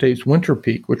than the state's winter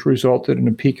peak, which resulted in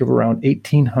a peak of around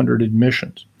 1,800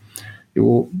 admissions. It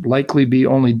will likely be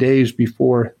only days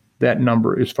before that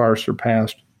number is far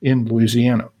surpassed in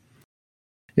Louisiana.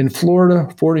 In Florida,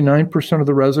 49% of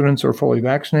the residents are fully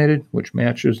vaccinated, which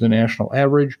matches the national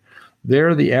average.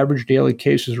 There, the average daily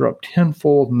cases are up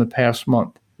tenfold in the past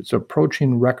month. It's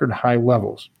approaching record high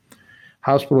levels.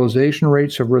 Hospitalization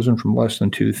rates have risen from less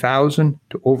than 2,000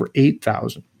 to over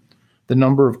 8,000. The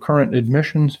number of current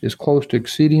admissions is close to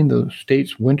exceeding the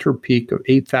state's winter peak of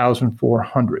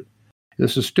 8,400.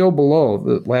 This is still below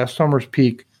the last summer's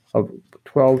peak of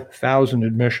 12,000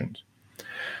 admissions.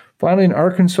 Finally, in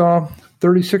Arkansas,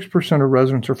 36% of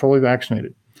residents are fully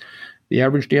vaccinated. The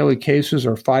average daily cases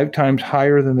are 5 times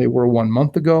higher than they were 1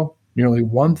 month ago. Nearly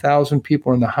 1,000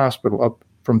 people are in the hospital, up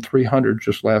from 300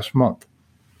 just last month.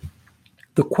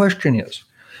 The question is,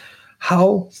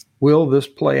 how will this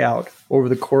play out over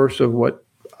the course of what,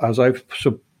 as I've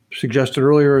suggested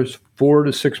earlier, is 4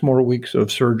 to 6 more weeks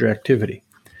of surge activity?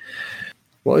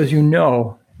 Well, as you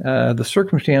know, the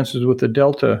circumstances with the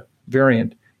Delta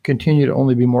variant continue to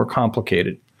only be more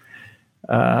complicated.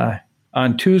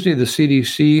 On Tuesday, the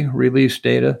CDC released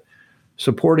data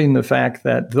supporting the fact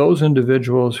that those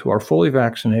individuals who are fully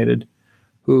vaccinated,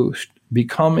 who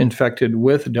become infected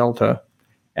with Delta,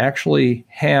 actually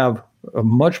have a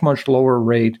much, much lower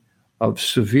rate of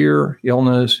severe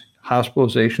illness,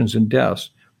 hospitalizations, and deaths,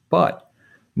 but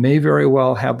may very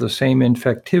well have the same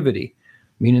infectivity,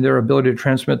 meaning their ability to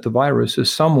transmit the virus, as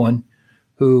someone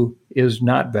who is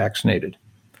not vaccinated.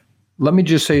 Let me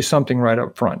just say something right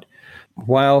up front.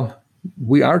 While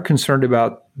we are concerned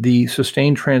about the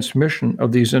sustained transmission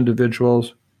of these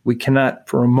individuals, we cannot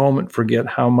for a moment forget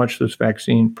how much this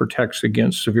vaccine protects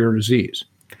against severe disease.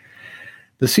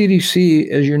 The CDC,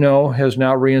 as you know, has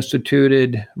now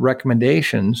reinstituted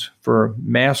recommendations for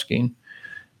masking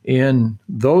in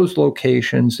those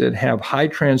locations that have high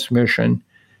transmission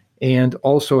and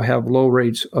also have low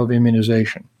rates of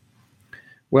immunization.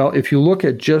 Well, if you look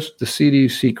at just the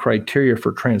CDC criteria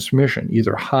for transmission,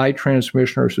 either high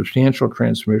transmission or substantial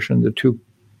transmission, the two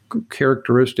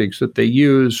characteristics that they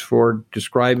use for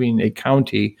describing a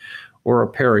county or a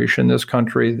parish in this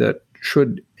country that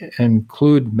should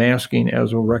include masking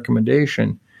as a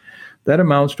recommendation, that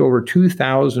amounts to over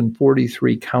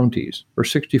 2,043 counties, or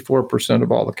 64%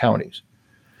 of all the counties.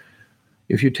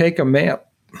 If you take a map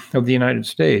of the United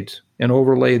States and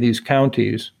overlay these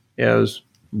counties as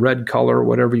red color,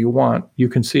 whatever you want, you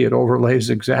can see it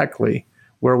overlays exactly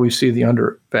where we see the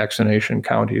under-vaccination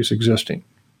counties existing,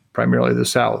 primarily the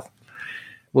South.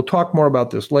 We'll talk more about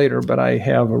this later, but I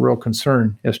have a real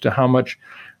concern as to how much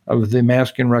of the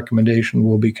masking recommendation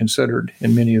will be considered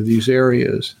in many of these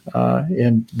areas.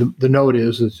 And the note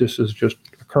is that this is just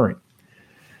occurring.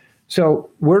 So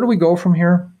where do we go from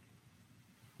here?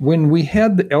 When we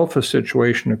had the Alpha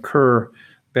situation occur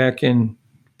back in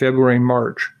February,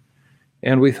 March,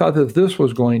 and we thought that this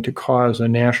was going to cause a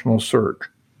national surge.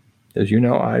 As you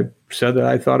know, I said that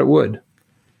I thought it would.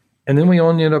 And then we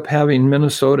only ended up having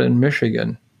Minnesota and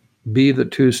Michigan be the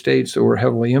two states that were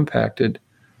heavily impacted.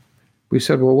 We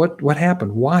said, well, what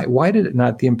happened? Why did it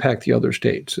not impact the other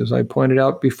states? As I pointed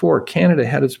out before, Canada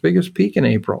had its biggest peak in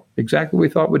April, exactly what we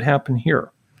thought would happen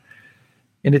here.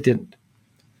 And it didn't.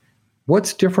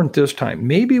 What's different this time?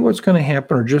 Maybe what's going to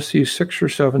happen are just these 6 or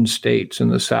 7 states in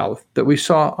the South that we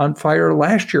saw on fire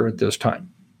last year at this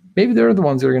time. Maybe they're the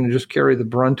ones that are going to just carry the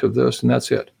brunt of this, and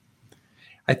that's it.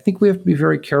 I think we have to be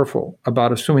very careful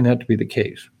about assuming that to be the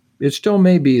case. It still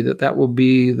may be that that will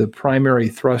be the primary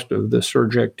thrust of the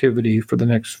surge activity for the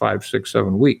next 5, 6,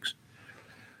 7 weeks.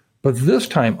 But this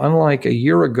time, unlike a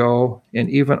year ago, and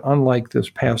even unlike this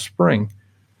past spring,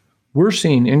 we're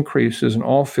seeing increases in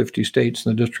all 50 states in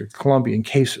the District of Columbia in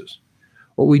cases.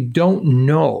 What we don't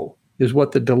know is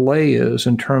what the delay is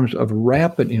in terms of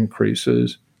rapid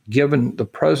increases given the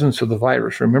presence of the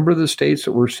virus. Remember, the states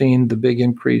that we're seeing the big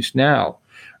increase now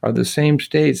are the same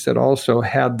states that also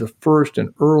had the first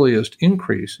and earliest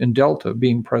increase in Delta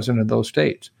being present in those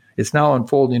states. It's now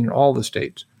unfolding in all the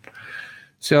states.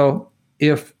 So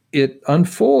if it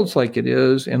unfolds like it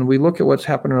is, and we look at what's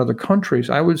happened in other countries,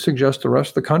 I would suggest the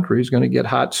rest of the country is going to get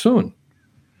hot soon.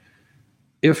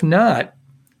 If not,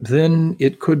 then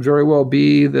it could very well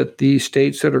be that the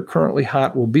states that are currently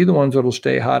hot will be the ones that will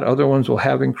stay hot. Other ones will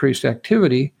have increased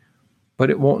activity, but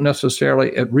it won't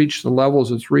necessarily reach the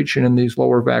levels it's reaching in these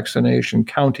lower vaccination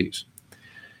counties.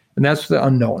 And that's the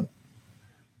unknown.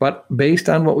 But based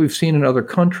on what we've seen in other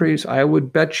countries, I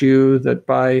would bet you that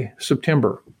by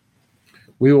September,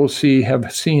 we will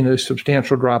have seen a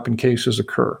substantial drop in cases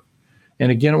occur.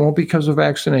 And again, it won't be because of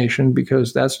vaccination,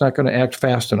 because that's not going to act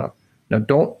fast enough. Now,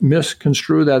 don't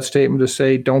misconstrue that statement to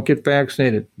say, don't get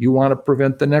vaccinated. You want to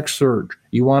prevent the next surge.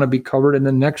 You want to be covered in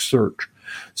the next surge.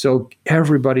 So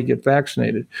everybody get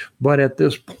vaccinated. But at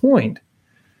this point,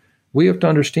 we have to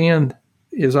understand,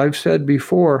 as I've said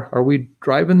before, are we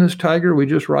driving this tiger? Or are we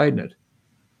just riding it?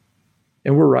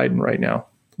 And we're riding right now.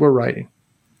 We're riding.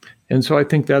 And so I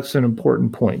think that's an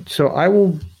important point. So I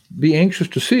will be anxious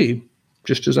to see,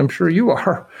 just as I'm sure you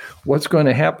are, what's going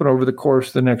to happen over the course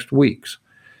of the next weeks.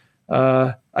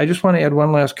 I just want to add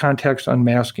one last context on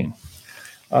masking.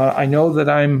 I know that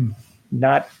I'm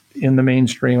not in the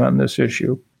mainstream on this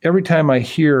issue. Every time I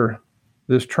hear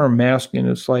this term masking,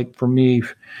 it's like, for me,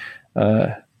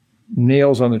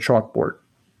 nails on the chalkboard.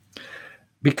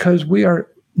 Because we are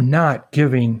not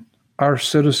giving our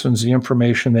citizens the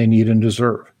information they need and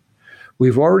deserve.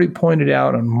 We've already pointed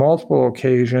out on multiple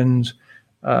occasions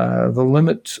the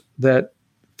limits that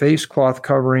face cloth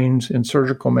coverings and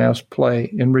surgical masks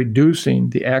play in reducing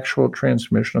the actual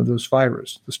transmission of this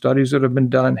virus. The studies that have been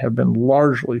done have been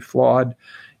largely flawed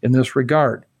in this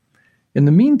regard. In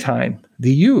the meantime,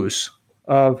 the use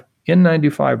of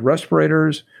N95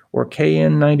 respirators or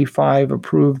KN95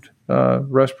 approved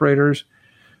respirators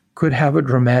could have a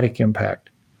dramatic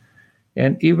impact.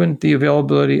 And even the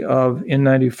availability of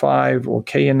N95 or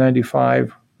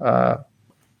KN95,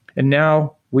 and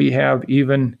now we have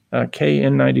even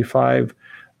KN95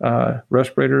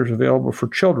 respirators available for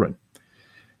children.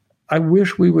 I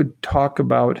wish we would talk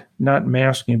about not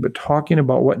masking, but talking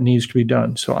about what needs to be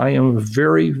done. So I am a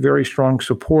very, very strong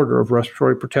supporter of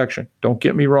respiratory protection. Don't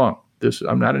get me wrong.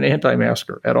 I'm not an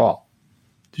anti-masker at all.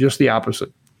 Just the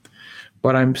opposite.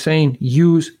 But I'm saying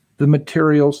use the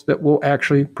materials that will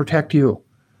actually protect you.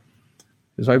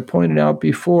 As I pointed out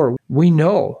before, we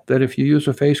know that if you use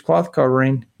a face cloth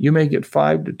covering, you may get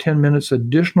 5 to 10 minutes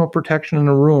additional protection in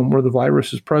a room where the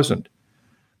virus is present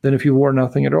than if you wore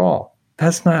nothing at all.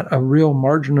 That's not a real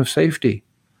margin of safety.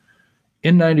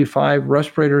 N95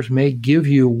 respirators may give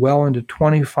you well into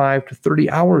 25 to 30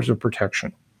 hours of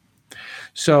protection.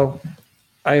 So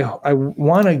I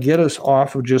want to get us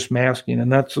off of just masking,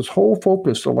 and that's this whole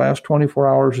focus. The last 24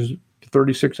 hours to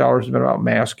 36 hours has been about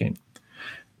masking.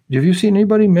 Have you seen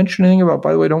anybody mention anything about,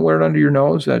 by the way, don't wear it under your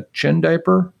nose, that chin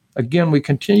diaper? Again, we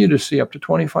continue to see up to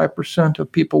 25%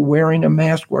 of people wearing a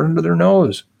mask wear under their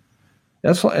nose.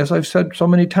 That's, as I've said so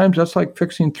many times, that's like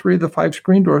fixing 3 of the 5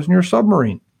 screen doors in your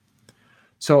submarine.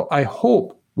 So I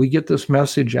hope we get this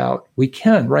message out. We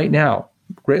can, right now,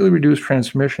 greatly reduce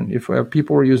transmission if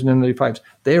people are using N95s.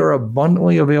 They are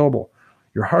abundantly available.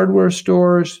 Your hardware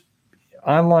stores,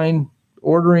 online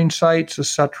ordering sites,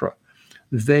 etc.,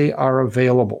 they are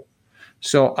available.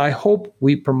 So I hope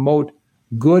we promote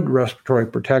good respiratory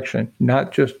protection,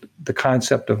 not just the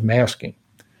concept of masking.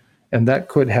 And that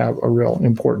could have a real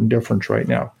important difference right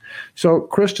now. So,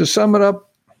 Chris, to sum it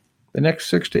up, the next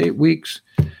 6 to 8 weeks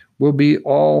will be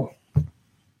all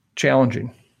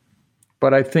challenging.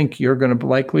 But I think you're going to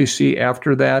likely see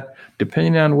after that,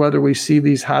 depending on whether we see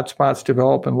these hotspots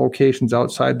develop in locations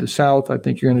outside the South, I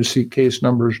think you're going to see case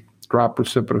numbers drop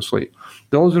precipitously.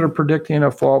 Those that are predicting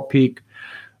a fall peak,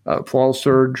 fall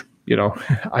surge,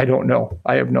 I don't know.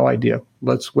 I have no idea.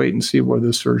 Let's wait and see where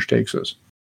this surge takes us.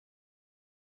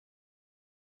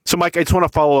 So, Mike, I just want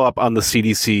to follow up on the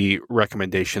CDC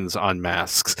recommendations on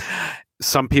masks.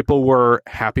 Some people were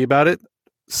happy about it.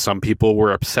 Some people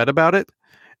were upset about it.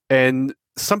 And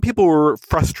some people were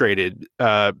frustrated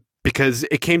because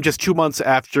it came just 2 months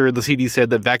after the CDC said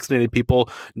that vaccinated people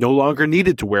no longer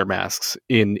needed to wear masks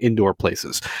in indoor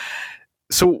places.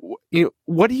 So,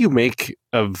 what do you make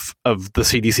of the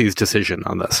CDC's decision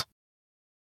on this?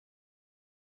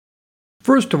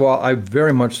 First of all, I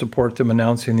very much support them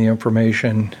announcing the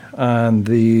information on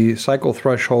the cycle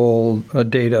threshold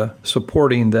data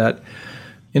supporting that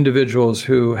individuals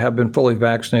who have been fully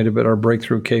vaccinated but are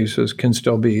breakthrough cases can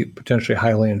still be potentially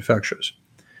highly infectious.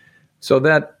 So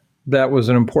that was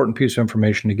an important piece of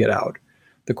information to get out.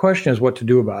 The question is what to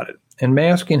do about it. And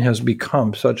masking has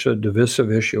become such a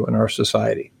divisive issue in our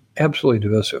society, absolutely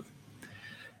divisive.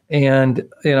 And,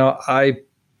 I,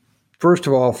 first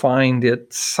of all, find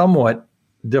it somewhat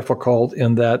difficult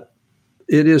in that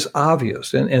it is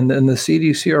obvious. And the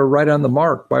CDC are right on the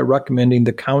mark by recommending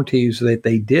the counties that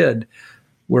they did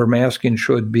where masking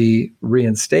should be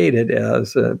reinstated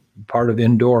as a part of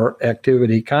indoor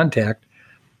activity contact,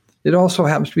 it also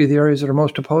happens to be the areas that are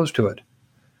most opposed to it.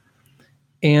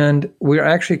 And we're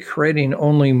actually creating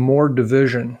only more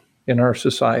division in our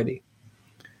society.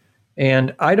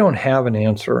 And I don't have an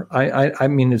answer. I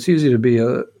mean, it's easy to be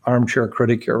an armchair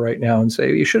critic here right now and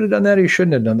say, you should have done that or you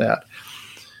shouldn't have done that.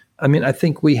 I mean, I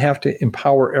think we have to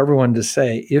empower everyone to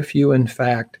say, if you, in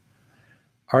fact,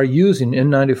 are using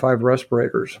N95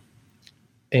 respirators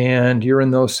and you're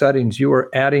in those settings, you are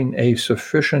adding a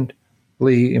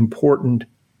sufficiently important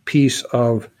piece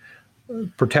of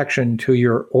protection to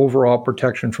your overall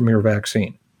protection from your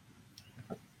vaccine.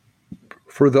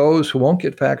 For those who won't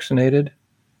get vaccinated,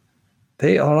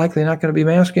 they are likely not going to be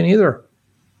masking either.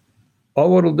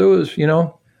 All it'll do is,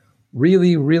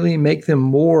 really, really make them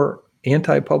more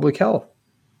anti-public health.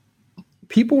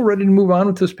 People are ready to move on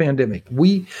with this pandemic.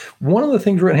 One of the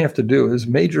things we're going to have to do is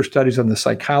major studies on the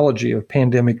psychology of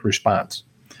pandemic response,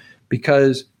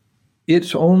 because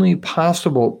it's only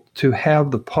possible to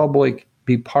have the public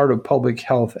be part of public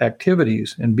health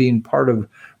activities and being part of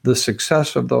the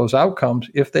success of those outcomes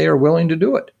if they are willing to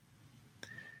do it.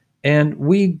 And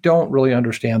we don't really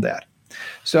understand that.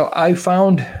 So I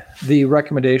found the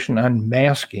recommendation on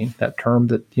masking, that term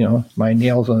that, my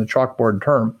nails on the chalkboard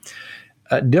term,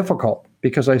 difficult,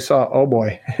 because I saw, oh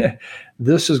boy,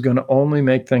 this is going to only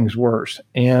make things worse.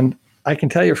 And I can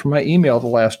tell you from my email the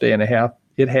last day and a half,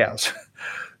 it has.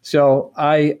 So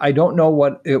I don't know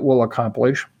what it will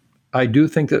accomplish. I do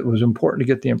think that it was important to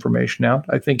get the information out.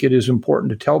 I think it is important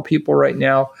to tell people right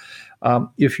now,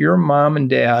 if your mom and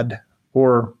dad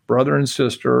or brother and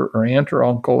sister or aunt or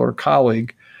uncle or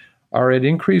colleague are at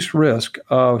increased risk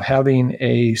of having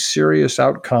a serious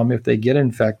outcome if they get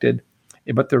infected,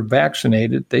 but they're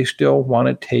vaccinated, they still want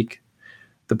to take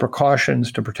the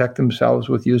precautions to protect themselves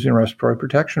with using respiratory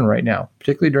protection right now,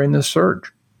 particularly during this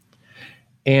surge.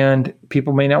 And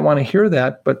people may not want to hear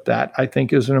that, but that, I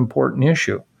think, is an important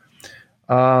issue.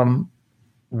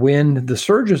 When the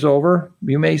surge is over,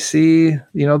 you may see,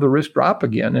 the risk drop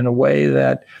again in a way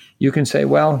that you can say,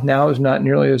 well, now is not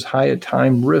nearly as high a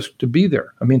time risk to be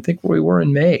there. I mean, think where we were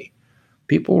in May.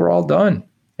 People were all done,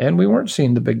 and we weren't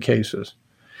seeing the big cases.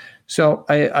 So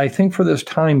I think for this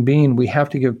time being, we have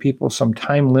to give people some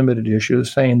time-limited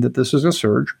issues, saying that this is a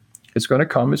surge. It's going to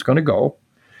come. It's going to go.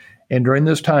 And during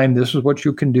this time, this is what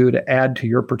you can do to add to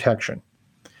your protection.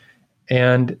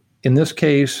 And in this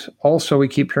case, also, we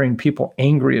keep hearing people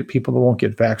angry at people that won't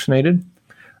get vaccinated.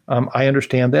 I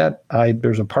understand that.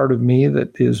 There's a part of me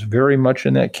that is very much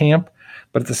in that camp.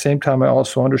 But at the same time, I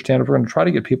also understand if we're going to try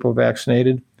to get people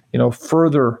vaccinated,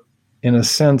 further, in a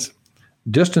sense,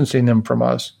 distancing them from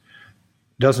us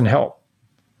doesn't help.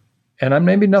 And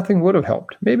maybe nothing would have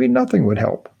helped. Maybe nothing would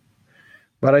help.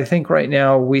 But I think right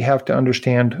now we have to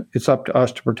understand it's up to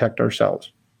us to protect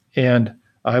ourselves. And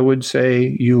I would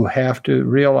say you have to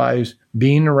realize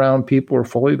being around people who are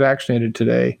fully vaccinated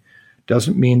today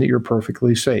doesn't mean that you're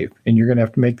perfectly safe. And you're going to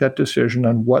have to make that decision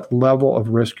on what level of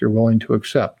risk you're willing to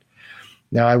accept.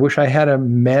 Now, I wish I had a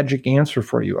magic answer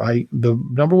for you. The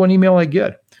number one email I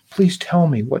get, please tell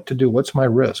me what to do. What's my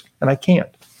risk? And I can't.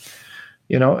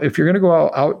 If you're going to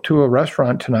go out to a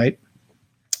restaurant tonight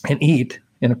and eat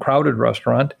in a crowded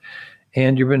restaurant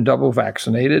and you've been double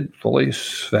vaccinated, fully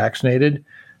vaccinated,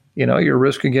 your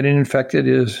risk of getting infected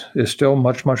is still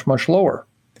much, much, much lower.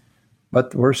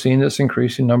 But we're seeing this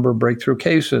increasing number of breakthrough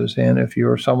cases. And if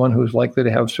you're someone who's likely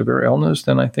to have severe illness,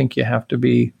 then I think you have to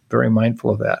be very mindful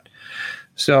of that.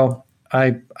 So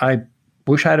I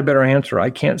wish I had a better answer. I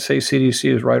can't say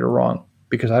CDC is right or wrong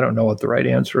because I don't know what the right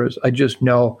answer is. I just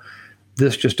know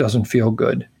this just doesn't feel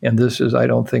good. And this is, I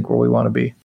don't think, where we want to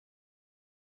be.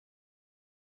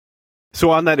 So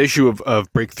on that issue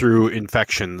of breakthrough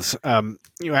infections,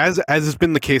 as has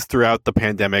been the case throughout the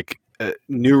pandemic,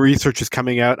 new research is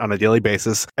coming out on a daily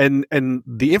basis, and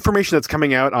the information that's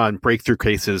coming out on breakthrough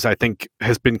cases, I think,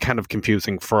 has been kind of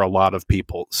confusing for a lot of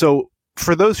people. So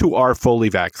for those who are fully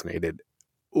vaccinated,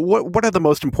 what are the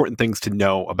most important things to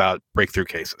know about breakthrough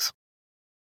cases?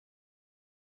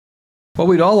 Well,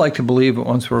 we'd all like to believe that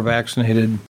once we're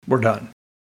vaccinated, we're done.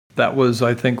 That was,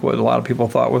 I think, what a lot of people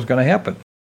thought was going to happen.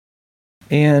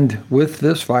 And with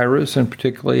this virus, and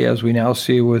particularly as we now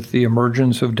see with the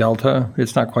emergence of Delta,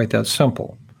 it's not quite that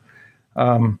simple.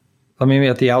 Let me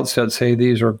at the outset say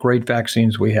these are great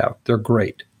vaccines we have. They're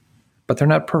great, but they're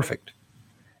not perfect.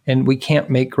 And we can't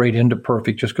make great into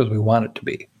perfect just because we want it to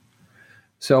be.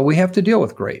 So we have to deal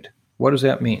with great. What does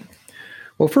that mean?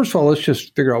 Well, first of all, let's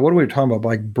just figure out what are we talking about,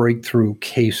 like breakthrough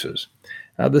cases.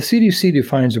 The CDC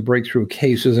defines a breakthrough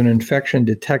case as an infection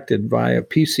detected via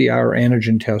PCR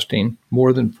antigen testing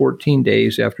more than 14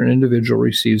 days after an individual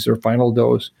receives their final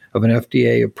dose of an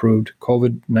FDA-approved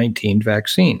COVID-19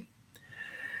 vaccine.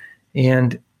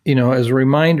 And, as a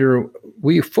reminder,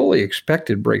 we fully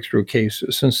expected breakthrough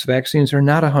cases since vaccines are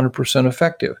not 100%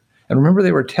 effective. And remember,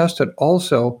 they were tested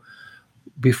also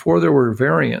before there were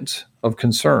variants of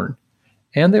concern.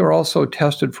 And they were also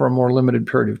tested for a more limited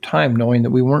period of time, knowing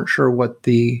that we weren't sure what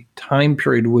the time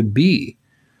period would be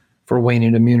for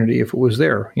waning immunity if it was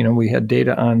there. We had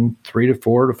data on 3 to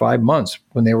 4 to 5 months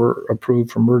when they were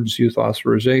approved for emergency use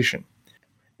authorization.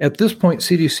 At this point,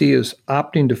 CDC is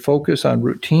opting to focus on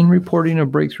routine reporting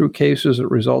of breakthrough cases that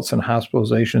results in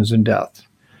hospitalizations and deaths.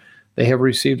 They have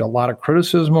received a lot of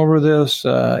criticism over this,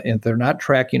 and they're not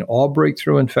tracking all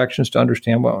breakthrough infections to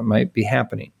understand what might be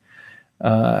happening.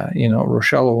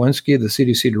 Rochelle Lewinsky, the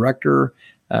CDC director,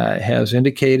 has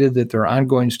indicated that there are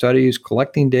ongoing studies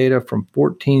collecting data from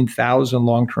 14,000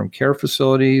 long-term care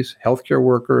facilities, healthcare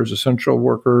workers, essential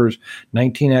workers,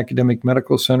 19 academic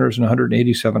medical centers, and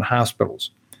 187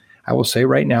 hospitals. I will say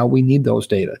right now, we need those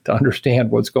data to understand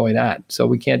what's going on. So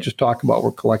we can't just talk about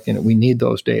we're collecting it. We need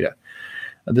those data.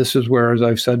 This is where, as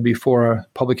I've said before,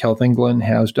 Public Health England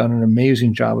has done an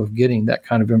amazing job of getting that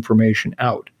kind of information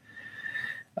out.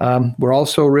 We're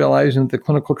also realizing that the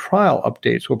clinical trial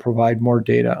updates will provide more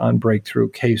data on breakthrough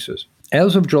cases.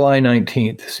 As of July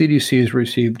 19th, CDC has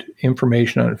received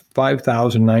information on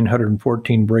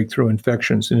 5,914 breakthrough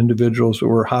infections in individuals who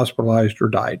were hospitalized or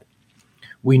died.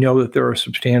 We know that there are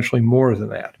substantially more than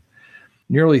that.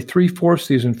 Nearly 3/4 of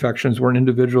these infections were in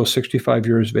individuals 65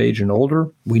 years of age and older.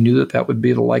 We knew that that would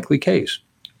be the likely case.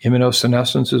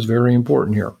 Immunosenescence is very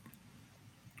important here.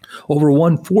 Over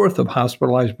 1/4 of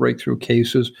hospitalized breakthrough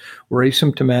cases were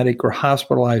asymptomatic or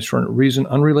hospitalized for a reason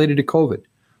unrelated to COVID.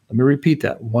 Let me repeat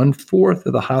that. 1/4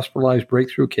 of the hospitalized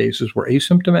breakthrough cases were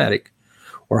asymptomatic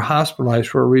or hospitalized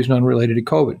for a reason unrelated to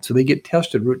COVID. So they get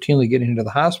tested routinely getting into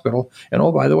the hospital, and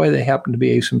oh, by the way, they happen to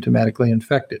be asymptomatically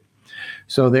infected.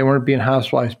 So they weren't being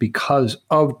hospitalized because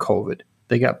of COVID.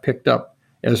 They got picked up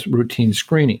as routine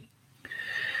screening.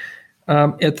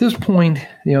 At this point,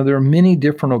 there are many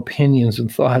different opinions and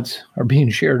thoughts are being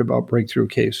shared about breakthrough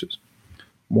cases.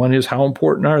 One is, how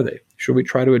important are they? Should we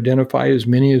try to identify as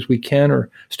many as we can or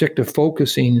stick to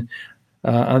focusing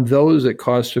on those that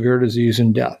cause severe disease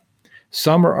and death?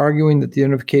 Some are arguing that the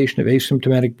identification of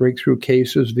asymptomatic breakthrough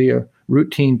cases via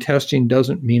routine testing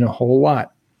doesn't mean a whole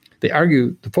lot. They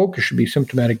argue the focus should be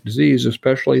symptomatic disease,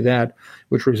 especially that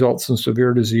which results in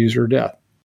severe disease or death.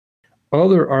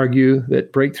 Others argue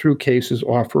that breakthrough cases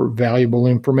offer valuable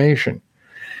information.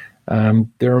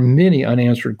 There are many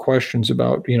unanswered questions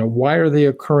about, why are they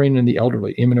occurring in the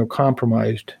elderly,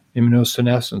 immunocompromised,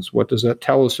 immunosenescence? What does that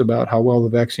tell us about how well the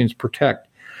vaccines protect?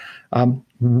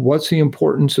 What's the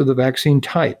importance of the vaccine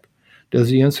type? Does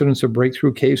the incidence of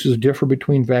breakthrough cases differ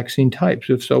between vaccine types?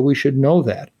 If so, we should know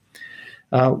that.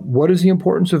 What is the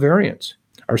importance of variants?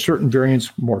 Are certain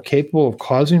variants more capable of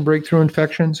causing breakthrough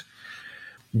infections?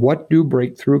 What do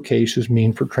breakthrough cases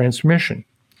mean for transmission?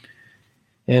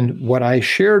 And what I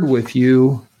shared with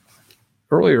you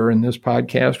earlier in this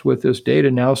podcast with this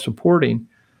data now supporting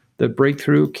that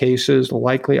breakthrough cases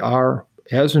likely are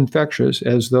as infectious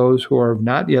as those who are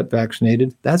not yet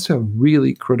vaccinated, that's a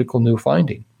really critical new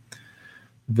finding.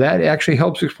 That actually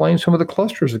helps explain some of the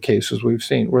clusters of cases we've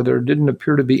seen where there didn't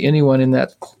appear to be anyone in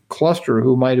that cluster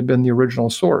who might have been the original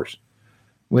source,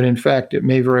 when in fact it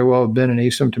may very well have been an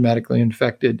asymptomatically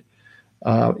infected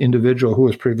individual who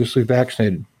was previously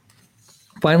vaccinated.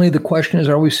 Finally, the question is,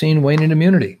 are we seeing waning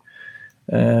immunity?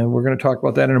 We're going to talk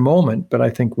about that in a moment, but I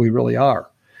think we really are.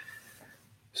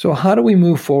 So how do we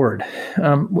move forward?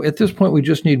 At this point, we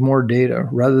just need more data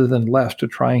rather than less to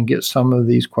try and get some of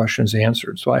these questions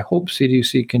answered. So I hope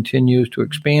CDC continues to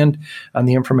expand on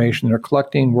the information they're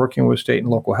collecting, working with state and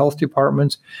local health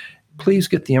departments. Please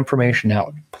get the information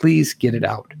out. Please get it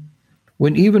out.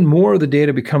 When even more of the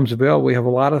data becomes available, we have a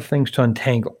lot of things to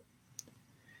untangle.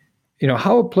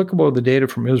 How applicable are the data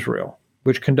from Israel,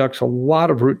 which conducts a lot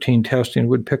of routine testing,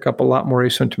 would pick up a lot more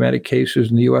asymptomatic cases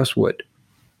than the U.S. would,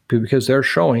 because they're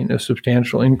showing a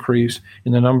substantial increase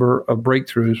in the number of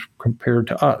breakthroughs compared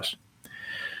to us.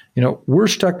 We're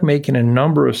stuck making a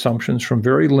number of assumptions from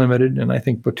very limited and I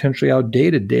think potentially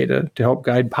outdated data to help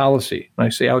guide policy. And I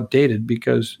say outdated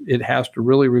because it has to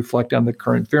really reflect on the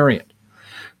current variant.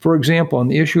 For example, on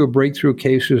the issue of breakthrough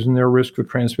cases and their risk of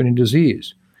transmitting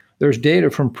disease, there's data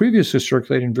from previously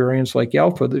circulating variants like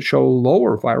Alpha that show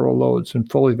lower viral loads in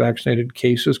fully vaccinated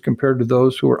cases compared to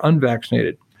those who are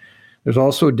unvaccinated. There's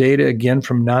also data, again,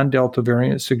 from non-Delta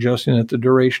variants suggesting that the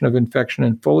duration of infection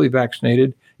in fully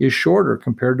vaccinated is shorter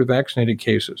compared to vaccinated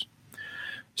cases.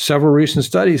 Several recent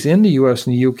studies in the U.S.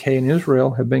 and the U.K. and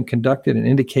Israel have been conducted and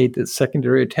indicate that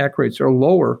secondary attack rates are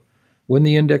lower when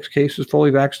the index case is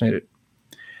fully vaccinated.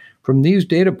 From these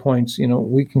data points,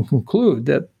 we can conclude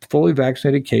that fully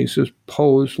vaccinated cases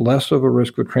pose less of a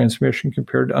risk of transmission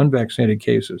compared to unvaccinated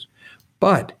cases.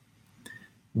 But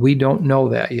we don't know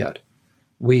that yet.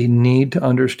 We need to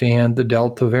understand the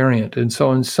Delta variant. And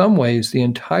so in some ways, the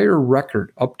entire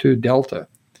record up to Delta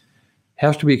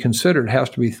has to be considered,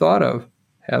 has to be thought of,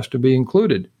 has to be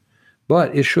included.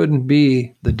 But it shouldn't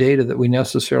be the data that we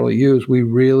necessarily use. We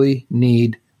really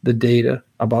need the data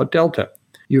about Delta.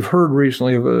 You've heard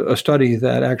recently of a study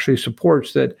that actually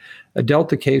supports that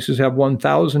Delta cases have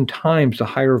 1,000 times the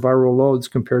higher viral loads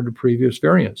compared to previous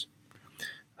variants.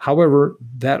 However,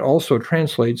 that also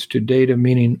translates to data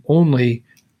meaning only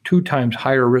 2 times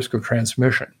higher risk of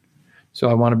transmission. So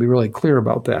I want to be really clear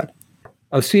about that.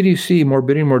 A CDC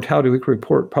Morbidity and Mortality Week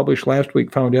report published last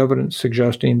week found evidence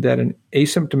suggesting that an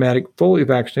asymptomatic, fully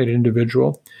vaccinated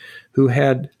individual who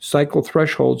had cycle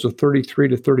thresholds of 33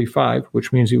 to 35,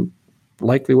 which means he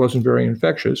likely wasn't very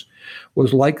infectious,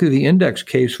 was likely the index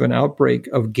case of an outbreak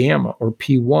of gamma, or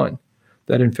P1,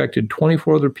 that infected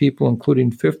 24 other people,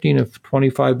 including 15 of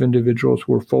 25 individuals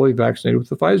who were fully vaccinated with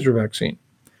the Pfizer vaccine.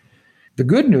 The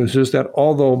good news is that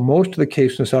although most of the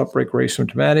cases in this outbreak were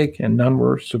asymptomatic and none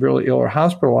were severely ill or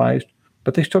hospitalized,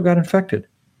 but they still got infected.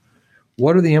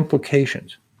 What are the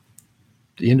implications?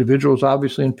 The individuals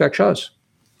obviously infect us,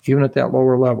 even at that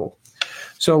lower level.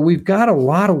 So we've got a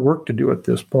lot of work to do at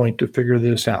this point to figure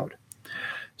this out.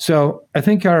 So I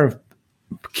think our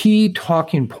key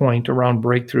talking point around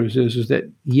breakthroughs is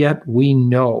that yet we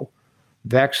know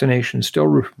vaccination still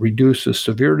reduces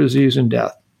severe disease and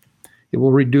death. It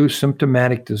will reduce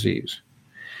symptomatic disease.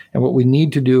 And what we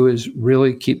need to do is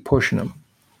really keep pushing them.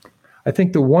 I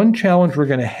think the one challenge we're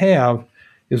going to have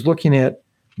is looking at,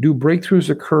 do breakthroughs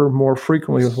occur more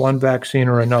frequently with one vaccine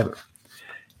or another?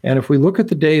 And if we look at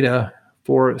the data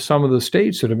for some of the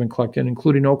states that have been collected,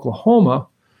 including Oklahoma,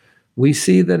 we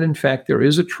see that, in fact, there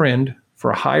is a trend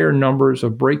for higher numbers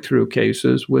of breakthrough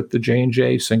cases with the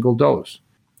J&J single dose.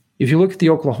 If you look at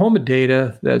the Oklahoma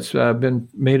data that's been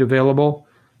made available,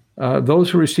 those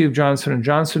who received Johnson &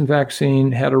 Johnson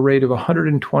vaccine had a rate of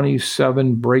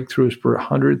 127 breakthroughs per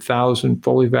 100,000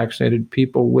 fully vaccinated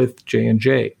people with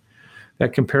J&J.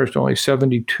 That compares to only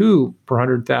 72 per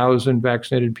 100,000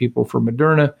 vaccinated people for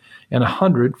Moderna and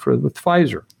 100 with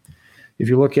Pfizer. If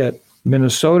you look at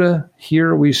Minnesota,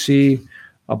 here we see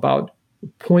about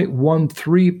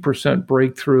 0.13%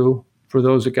 breakthrough for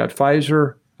those that got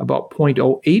Pfizer, about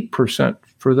 0.08%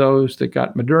 for those that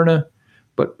got Moderna,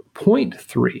 but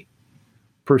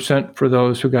 0.3% for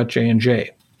those who got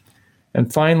J&J.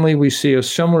 And finally, we see a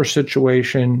similar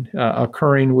situation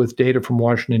occurring with data from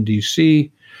Washington,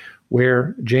 D.C.,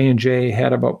 where J&J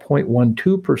had about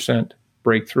 0.12%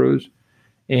 breakthroughs,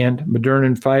 and Moderna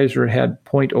and Pfizer had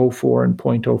 0.04 and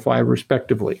 0.05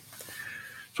 respectively.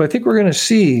 So I think we're going to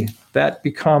see that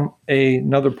become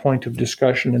another point of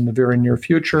discussion in the very near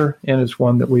future, and it's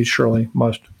one that we surely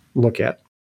must look at.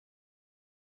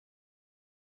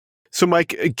 So,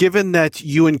 Mike, given that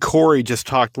you and Corey just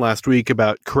talked last week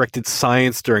about corrected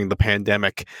science during the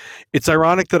pandemic, it's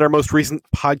ironic that our most recent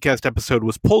podcast episode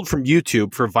was pulled from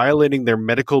YouTube for violating their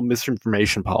medical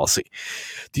misinformation policy.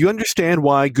 Do you understand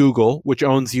why Google, which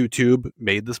owns YouTube,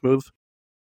 made this move?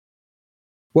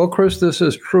 Well, Chris, this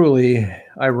is truly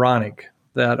ironic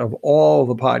that of all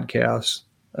the podcasts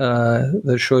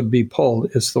that should be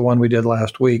pulled, it's the one we did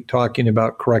last week talking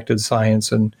about corrected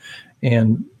science and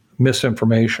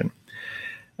misinformation.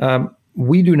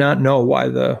 We do not know why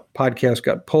the podcast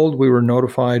got pulled. We were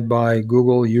notified by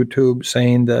Google, YouTube,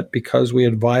 saying that because we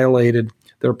had violated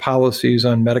their policies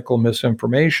on medical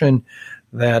misinformation,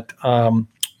 that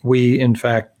we, in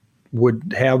fact,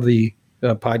 would have the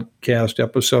podcast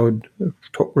episode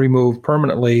removed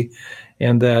permanently,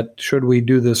 and that should we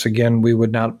do this again, we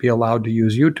would not be allowed to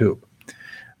use YouTube.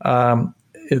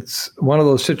 It's one of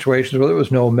those situations where there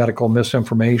was no medical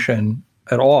misinformation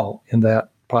at all in that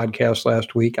podcast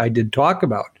last week. I did talk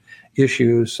about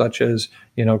issues such as,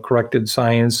 corrected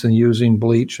science and using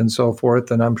bleach and so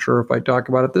forth. And I'm sure if I talk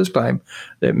about it this time,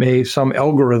 that some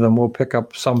algorithm will pick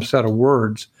up some set of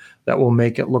words that will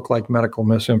make it look like medical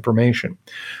misinformation.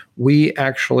 We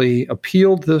actually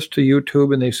appealed this to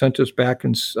YouTube, and they sent us back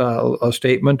a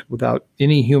statement without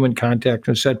any human contact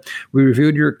and said, "We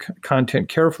reviewed your content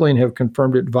carefully and have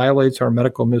confirmed it violates our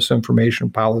medical misinformation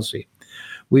policy."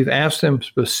 We've asked them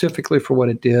specifically for what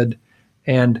it did,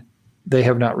 and they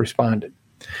have not responded.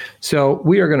 So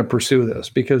we are going to pursue this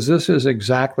because this is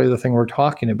exactly the thing we're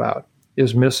talking about,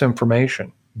 is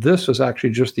misinformation. This is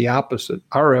actually just the opposite.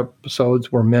 Our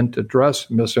episodes were meant to address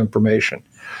misinformation.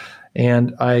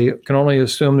 And I can only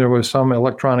assume there was some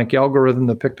electronic algorithm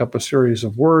that picked up a series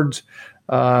of words.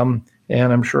 And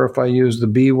I'm sure if I use the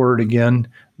B word again,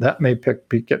 that may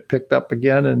get picked up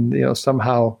again and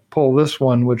somehow pull this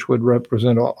one, which would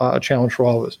represent a challenge for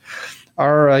all of us.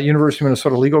 Our University of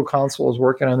Minnesota Legal Counsel is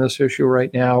working on this issue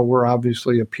right now. We're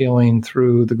obviously appealing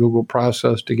through the Google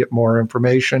process to get more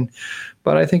information.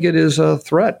 But I think it is a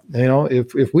threat.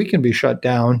 If we can be shut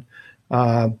down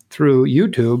through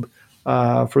YouTube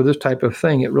for this type of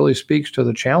thing, it really speaks to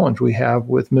the challenge we have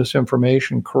with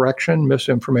misinformation correction,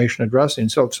 misinformation addressing.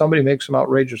 So if somebody makes some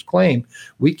outrageous claim,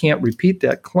 we can't repeat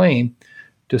that claim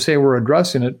to say we're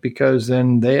addressing it, because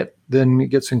then it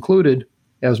gets included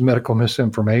as medical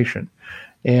misinformation.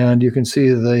 And you can see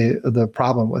the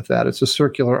problem with that. It's a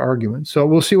circular argument. So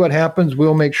we'll see what happens.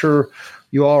 We'll make sure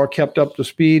you all are kept up to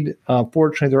speed.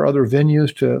 Fortunately, there are other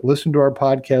venues to listen to our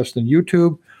podcast than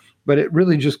YouTube. But it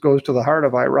really just goes to the heart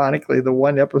of, ironically, the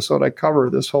one episode I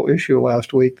covered this whole issue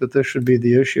last week, that this should be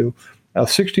the issue.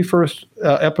 61st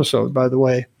episode, by the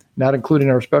way, not including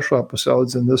our special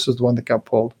episodes, and this is the one that got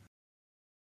pulled.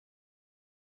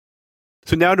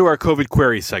 So now to our COVID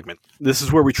query segment. This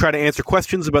is where we try to answer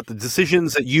questions about the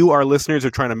decisions that you, our listeners,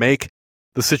 are trying to make,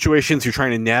 the situations you're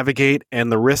trying to navigate,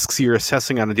 and the risks you're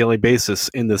assessing on a daily basis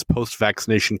in this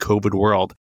post-vaccination COVID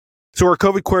world. So our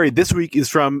COVID query this week is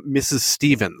from Mrs.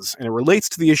 Stevens, and it relates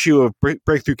to the issue of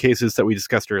breakthrough cases that we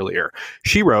discussed earlier.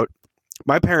 She wrote,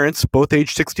 "My parents, both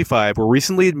age 65, were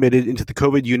recently admitted into the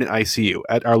COVID unit ICU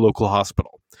at our local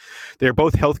hospital. They are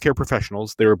both healthcare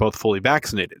professionals. They were both fully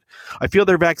vaccinated. I feel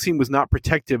their vaccine was not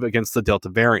protective against the Delta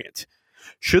variant.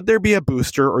 Should there be a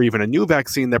booster or even a new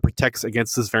vaccine that protects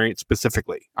against this variant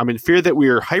specifically? I'm in fear that we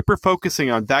are hyper-focusing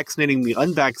on vaccinating the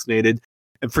unvaccinated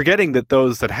and forgetting that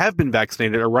those that have been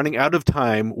vaccinated are running out of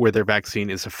time where their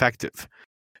vaccine is effective."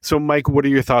 So, Mike, what are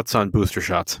your thoughts on booster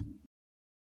shots?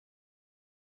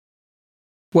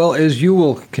 Well, as you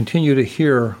will continue to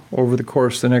hear over the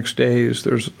course of the next days,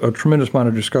 there's a tremendous amount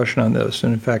of discussion on this.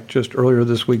 And in fact, just earlier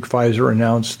this week, Pfizer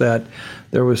announced that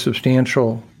there was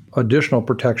substantial additional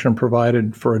protection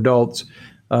provided for adults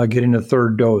getting a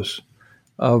third dose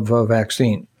of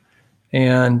vaccine.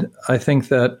 And I think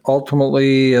that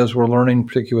ultimately, as we're learning,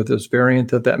 particularly with this variant,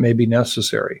 that may be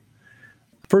necessary.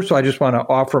 First of all, I just want to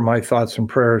offer my thoughts and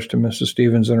prayers to Mrs.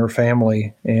 Stevens and her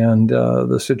family and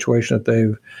the situation that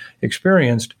they've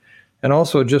experienced. And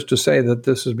also just to say that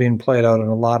this is being played out in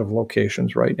a lot of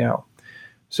locations right now.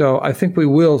 So I think we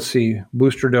will see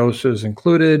booster doses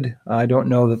included. I don't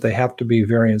know that they have to be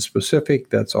variant specific.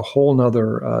 That's a whole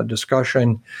nother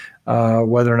discussion,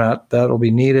 whether or not that'll be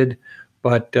needed.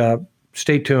 But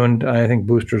stay tuned. I think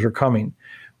boosters are coming.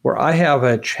 Where I have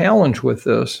a challenge with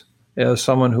this, as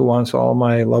someone who wants all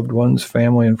my loved ones,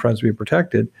 family, and friends to be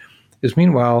protected, is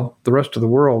meanwhile, the rest of the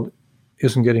world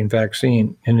isn't getting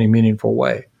vaccine in any meaningful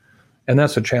way. And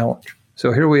that's a challenge.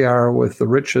 So here we are with the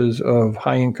riches of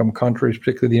high-income countries,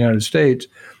 particularly the United States,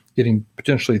 getting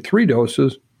potentially 3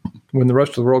 doses when the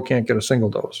rest of the world can't get a single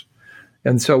dose.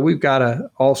 And so we've got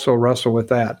to also wrestle with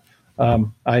that.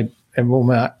 I will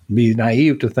not be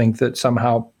naive to think that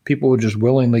somehow people would just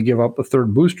willingly give up a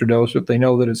third booster dose if they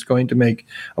know that it's going to make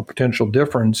a potential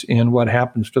difference in what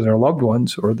happens to their loved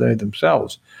ones or they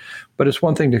themselves. But it's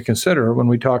one thing to consider when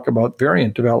we talk about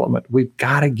variant development. We've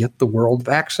got to get the world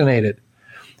vaccinated.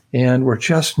 And we're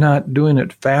just not doing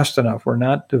it fast enough. We're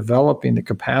not developing the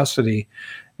capacity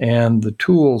and the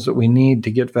tools that we need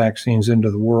to get vaccines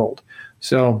into the world.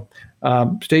 So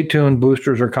stay tuned.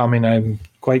 Boosters are coming. I'm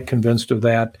quite convinced of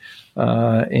that.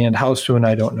 And how soon,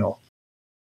 I don't know.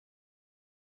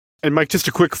 And Mike, just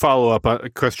a quick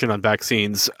follow-up question on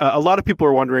vaccines. A lot of people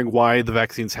are wondering why the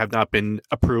vaccines have not been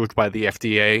approved by the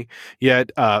FDA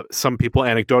yet. Some people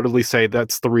anecdotally say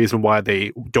that's the reason why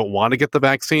they don't want to get the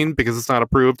vaccine, because it's not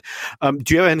approved.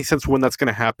 Do you have any sense of when that's going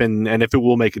to happen and if it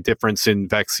will make a difference in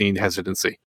vaccine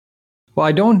hesitancy? Well,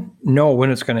 I don't know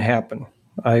when it's going to happen.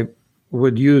 I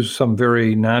would use some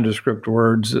very nondescript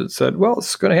words that said, well,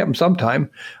 it's going to happen sometime.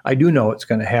 I do know it's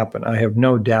going to happen. I have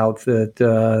no doubt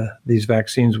that these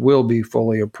vaccines will be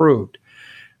fully approved.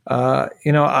 I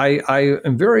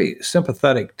am very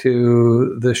sympathetic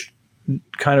to this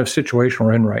kind of situation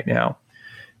we're in right now.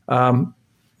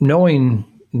 Knowing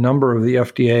a number of the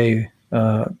FDA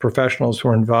professionals who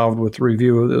are involved with the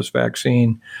review of this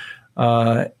vaccine,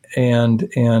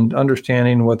 and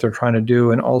understanding what they're trying to do,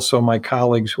 and also my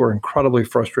colleagues who are incredibly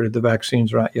frustrated the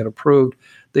vaccines are not yet approved,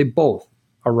 they both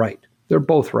are right. They're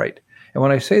both right. And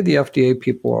when I say the FDA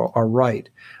people are right,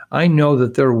 I know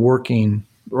that they're working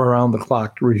around the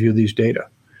clock to review these data.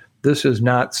 This is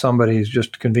not somebody who's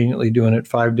just conveniently doing it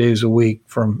 5 days a week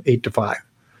from 8 to 5.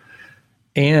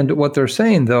 And what they're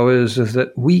saying, though, is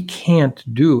that we can't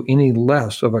do any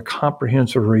less of a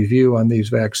comprehensive review on these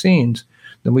vaccines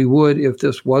than we would if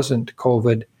this wasn't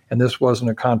COVID and this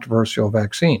wasn't a controversial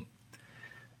vaccine.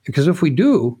 Because if we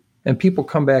do, and people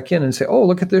come back in and say, oh,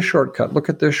 look at this shortcut, look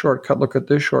at this shortcut, look at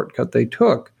this shortcut they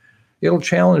took, it'll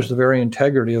challenge the very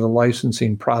integrity of the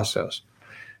licensing process.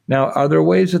 Now, are there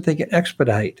ways that they can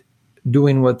expedite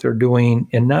doing what they're doing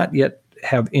and not yet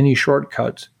have any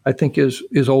shortcuts? I think is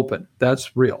open.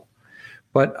 That's real.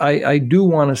 But I do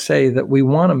want to say that we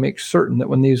want to make certain that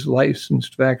when these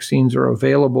licensed vaccines are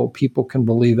available, people can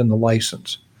believe in the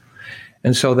license.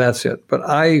 And so that's it. But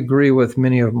I agree with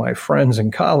many of my friends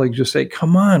and colleagues who say,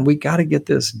 come on, we got to get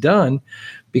this done,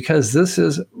 because this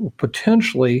is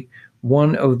potentially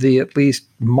one of the at least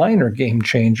minor game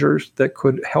changers that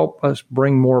could help us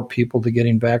bring more people to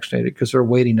getting vaccinated, because they're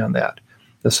waiting on that.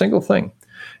 The single thing.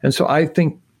 And so I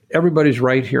think everybody's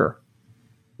right here,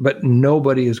 but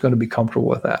nobody is going to be comfortable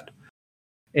with that.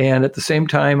 And at the same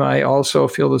time, I also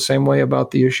feel the same way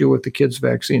about the issue with the kids'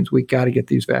 vaccines. We got to get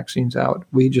these vaccines out.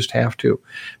 We just have to.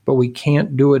 But we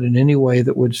can't do it in any way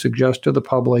that would suggest to the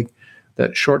public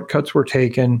that shortcuts were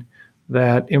taken,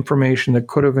 that information that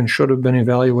could have and should have been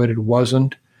evaluated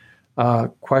wasn't.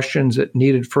 Questions that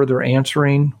needed further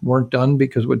answering weren't done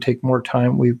because it would take more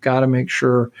time. We've got to make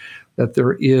sure that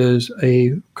there is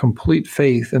a complete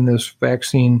faith in this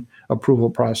vaccine approval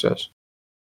process.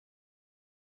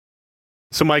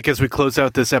 So, Mike, as we close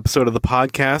out this episode of the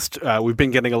podcast, we've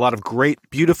been getting a lot of great,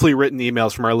 beautifully written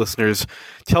emails from our listeners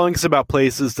telling us about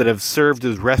places that have served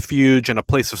as refuge and a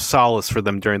place of solace for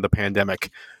them during the pandemic.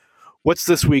 What's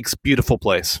this week's beautiful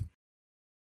place?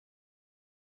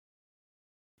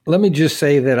 Let me just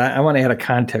say that I want to add a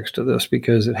context to this,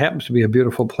 because it happens to be a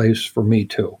beautiful place for me,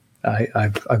 too.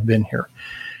 I've been here.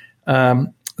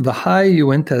 The high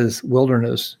Uintas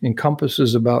Wilderness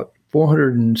encompasses about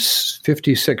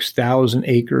 456,000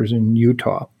 acres in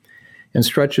Utah and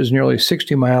stretches nearly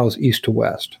 60 miles east to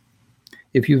west.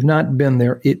 If you've not been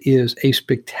there, it is a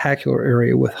spectacular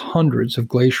area with hundreds of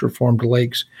glacier-formed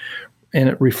lakes, and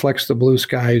it reflects the blue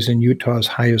skies in Utah's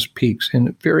highest peaks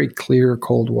in very clear,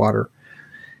 cold water.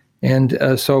 And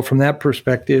so from that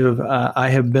perspective, I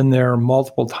have been there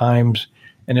multiple times,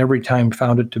 and every time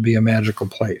found it to be a magical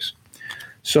place.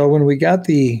 So when we got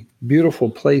the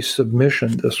beautiful place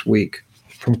submission this week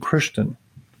from Kristen,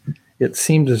 it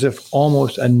seemed as if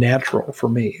almost a natural for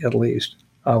me, at least,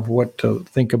 of what to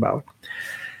think about.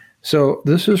 So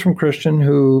this is from Kristen,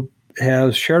 who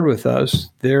has shared with us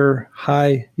their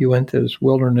high Uintas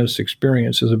wilderness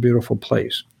experience as a beautiful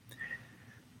place.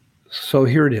 So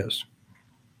here it is.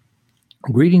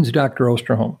 Greetings, Dr.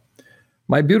 Osterholm.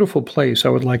 My beautiful place I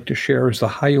would like to share is the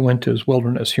high Uintas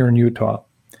wilderness here in Utah.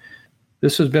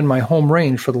 This has been my home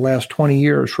range for the last 20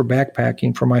 years for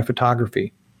backpacking for my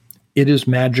photography. It is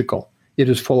magical. It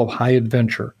is full of high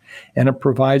adventure, and it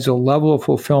provides a level of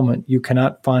fulfillment you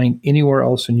cannot find anywhere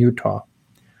else in Utah.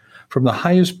 From the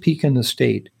highest peak in the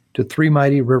state to three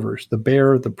mighty rivers, the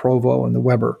Bear, the Provo, and the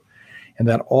Weber, and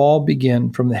that all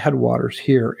begin from the headwaters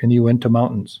here in the Uinta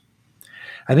Mountains.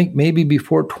 I think maybe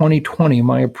before 2020,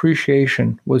 my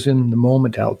appreciation was in the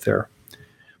moment out there.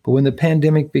 But when the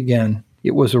pandemic began,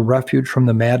 it was a refuge from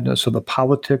the madness of the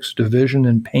politics, division,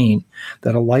 and pain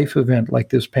that a life event like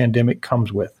this pandemic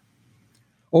comes with.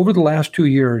 Over the last 2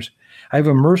 years, I've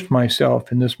immersed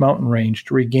myself in this mountain range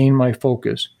to regain my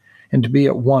focus and to be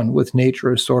at one with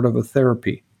nature as sort of a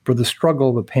therapy for the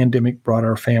struggle the pandemic brought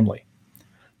our family.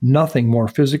 Nothing more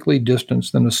physically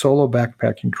distanced than a solo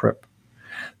backpacking trip.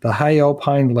 The high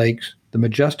alpine lakes, the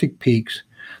majestic peaks,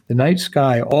 the night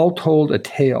sky all told a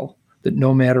tale that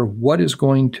no matter what is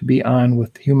going to be on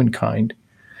with humankind,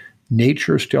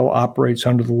 nature still operates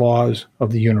under the laws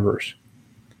of the universe.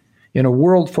 In a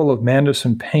world full of madness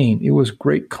and pain, it was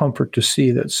great comfort to see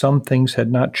that some things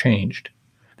had not changed.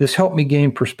 This helped me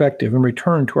gain perspective and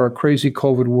return to our crazy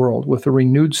COVID world with a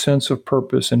renewed sense of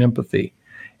purpose and empathy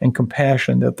and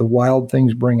compassion that the wild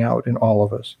things bring out in all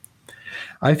of us.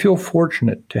 I feel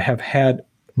fortunate to have had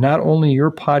not only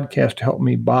your podcast to help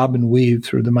me bob and weave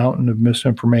through the mountain of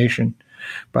misinformation,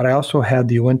 but I also had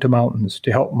the Uinta Mountains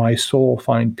to help my soul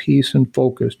find peace and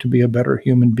focus to be a better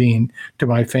human being to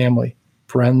my family,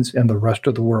 friends, and the rest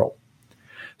of the world.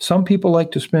 Some people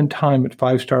like to spend time at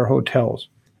five-star hotels.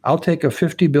 I'll take a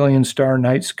 50 billion star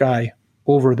night sky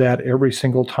over that every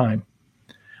single time.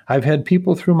 I've had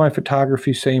people through my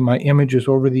photography say my images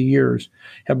over the years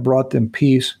have brought them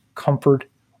peace, comfort,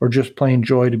 or just plain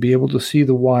joy to be able to see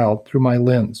the wild through my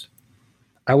lens.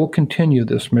 I will continue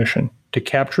this mission to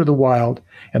capture the wild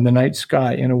and the night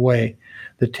sky in a way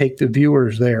that take the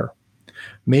viewers there.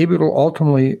 Maybe it'll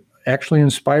ultimately actually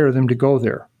inspire them to go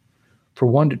there. For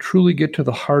one to truly get to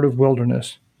the heart of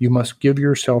wilderness, you must give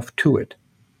yourself to it.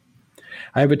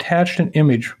 I have attached an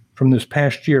image from this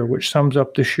past year which sums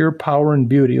up the sheer power and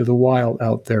beauty of the wild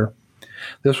out there.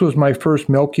 This was my first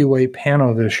Milky Way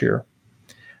pano this year.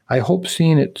 I hope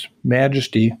seeing its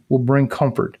majesty will bring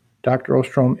comfort, Dr.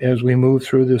 Ostrom, as we move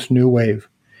through this new wave.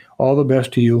 All the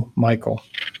best to you, Michael.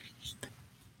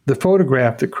 The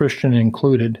photograph that Christian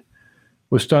included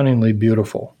was stunningly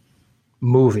beautiful,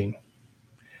 moving.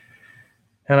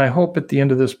 And I hope at the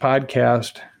end of this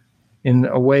podcast, in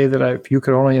a way that if you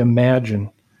could only imagine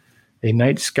a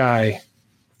night sky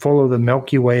full of the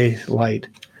Milky Way light,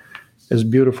 as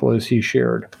beautiful as he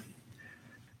shared.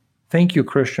 Thank you,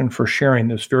 Christian, for sharing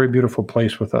this very beautiful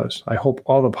place with us. I hope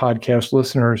all the podcast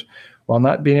listeners, while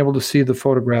not being able to see the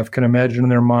photograph, can imagine in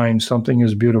their minds something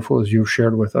as beautiful as you've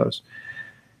shared with us.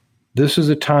 This is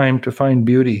a time to find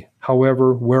beauty,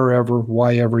 however, wherever,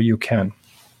 whyever you can.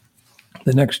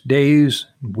 The next days,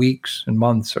 weeks, and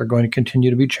months are going to continue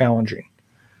to be challenging.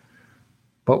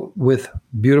 But with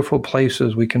beautiful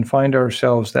places, we can find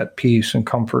ourselves that peace and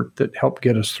comfort that help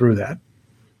get us through that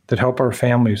help our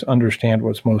families understand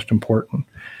what's most important.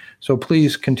 So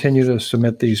please continue to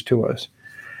submit these to us.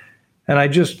 And I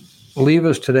just leave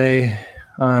us today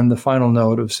on the final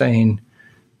note of saying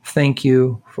thank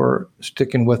you for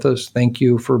sticking with us. Thank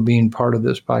you for being part of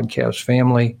this podcast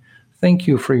family. Thank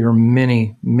you for your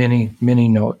many, many, many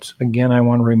notes. Again, I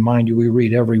want to remind you, we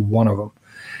read every one of them,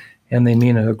 and they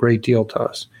mean a great deal to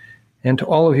us. And to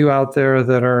all of you out there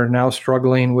that are now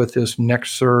struggling with this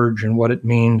next surge and what it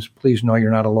means, please know you're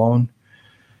not alone.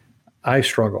 I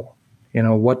struggle.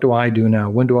 What do I do now?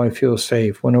 When do I feel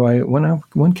safe? When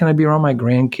can I be around my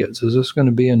grandkids? Is this going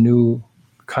to be a new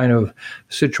kind of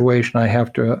situation I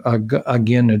have to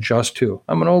again adjust to?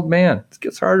 I'm an old man. It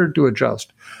gets harder to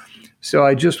adjust. So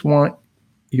I just want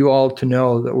you all to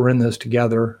know that we're in this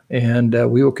together, and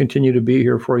we will continue to be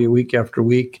here for you week after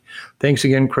week. Thanks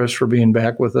again, Chris, for being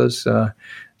back with us.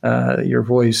 Your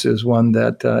voice is one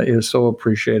that is so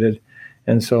appreciated.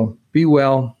 And so be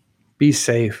well, be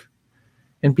safe,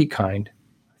 and be kind.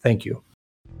 Thank you.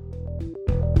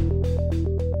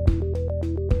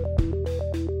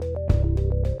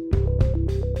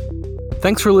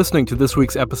 Thanks for listening to this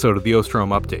week's episode of the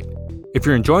Ostrom Update. If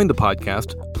you're enjoying the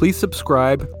podcast, please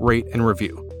subscribe, rate, and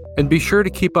review. And be sure to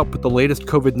keep up with the latest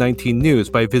COVID-19 news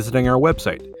by visiting our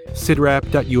website,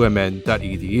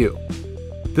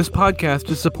 cidrap.umn.edu. This podcast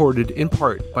is supported in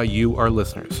part by you, our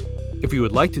listeners. If you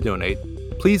would like to donate,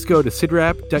 please go to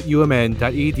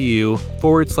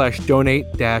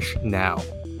cidrap.umn.edu/donate-now.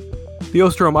 The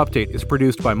Ostrom Update is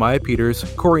produced by Maya Peters,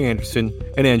 Corey Anderson,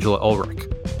 and Angela Ulrich.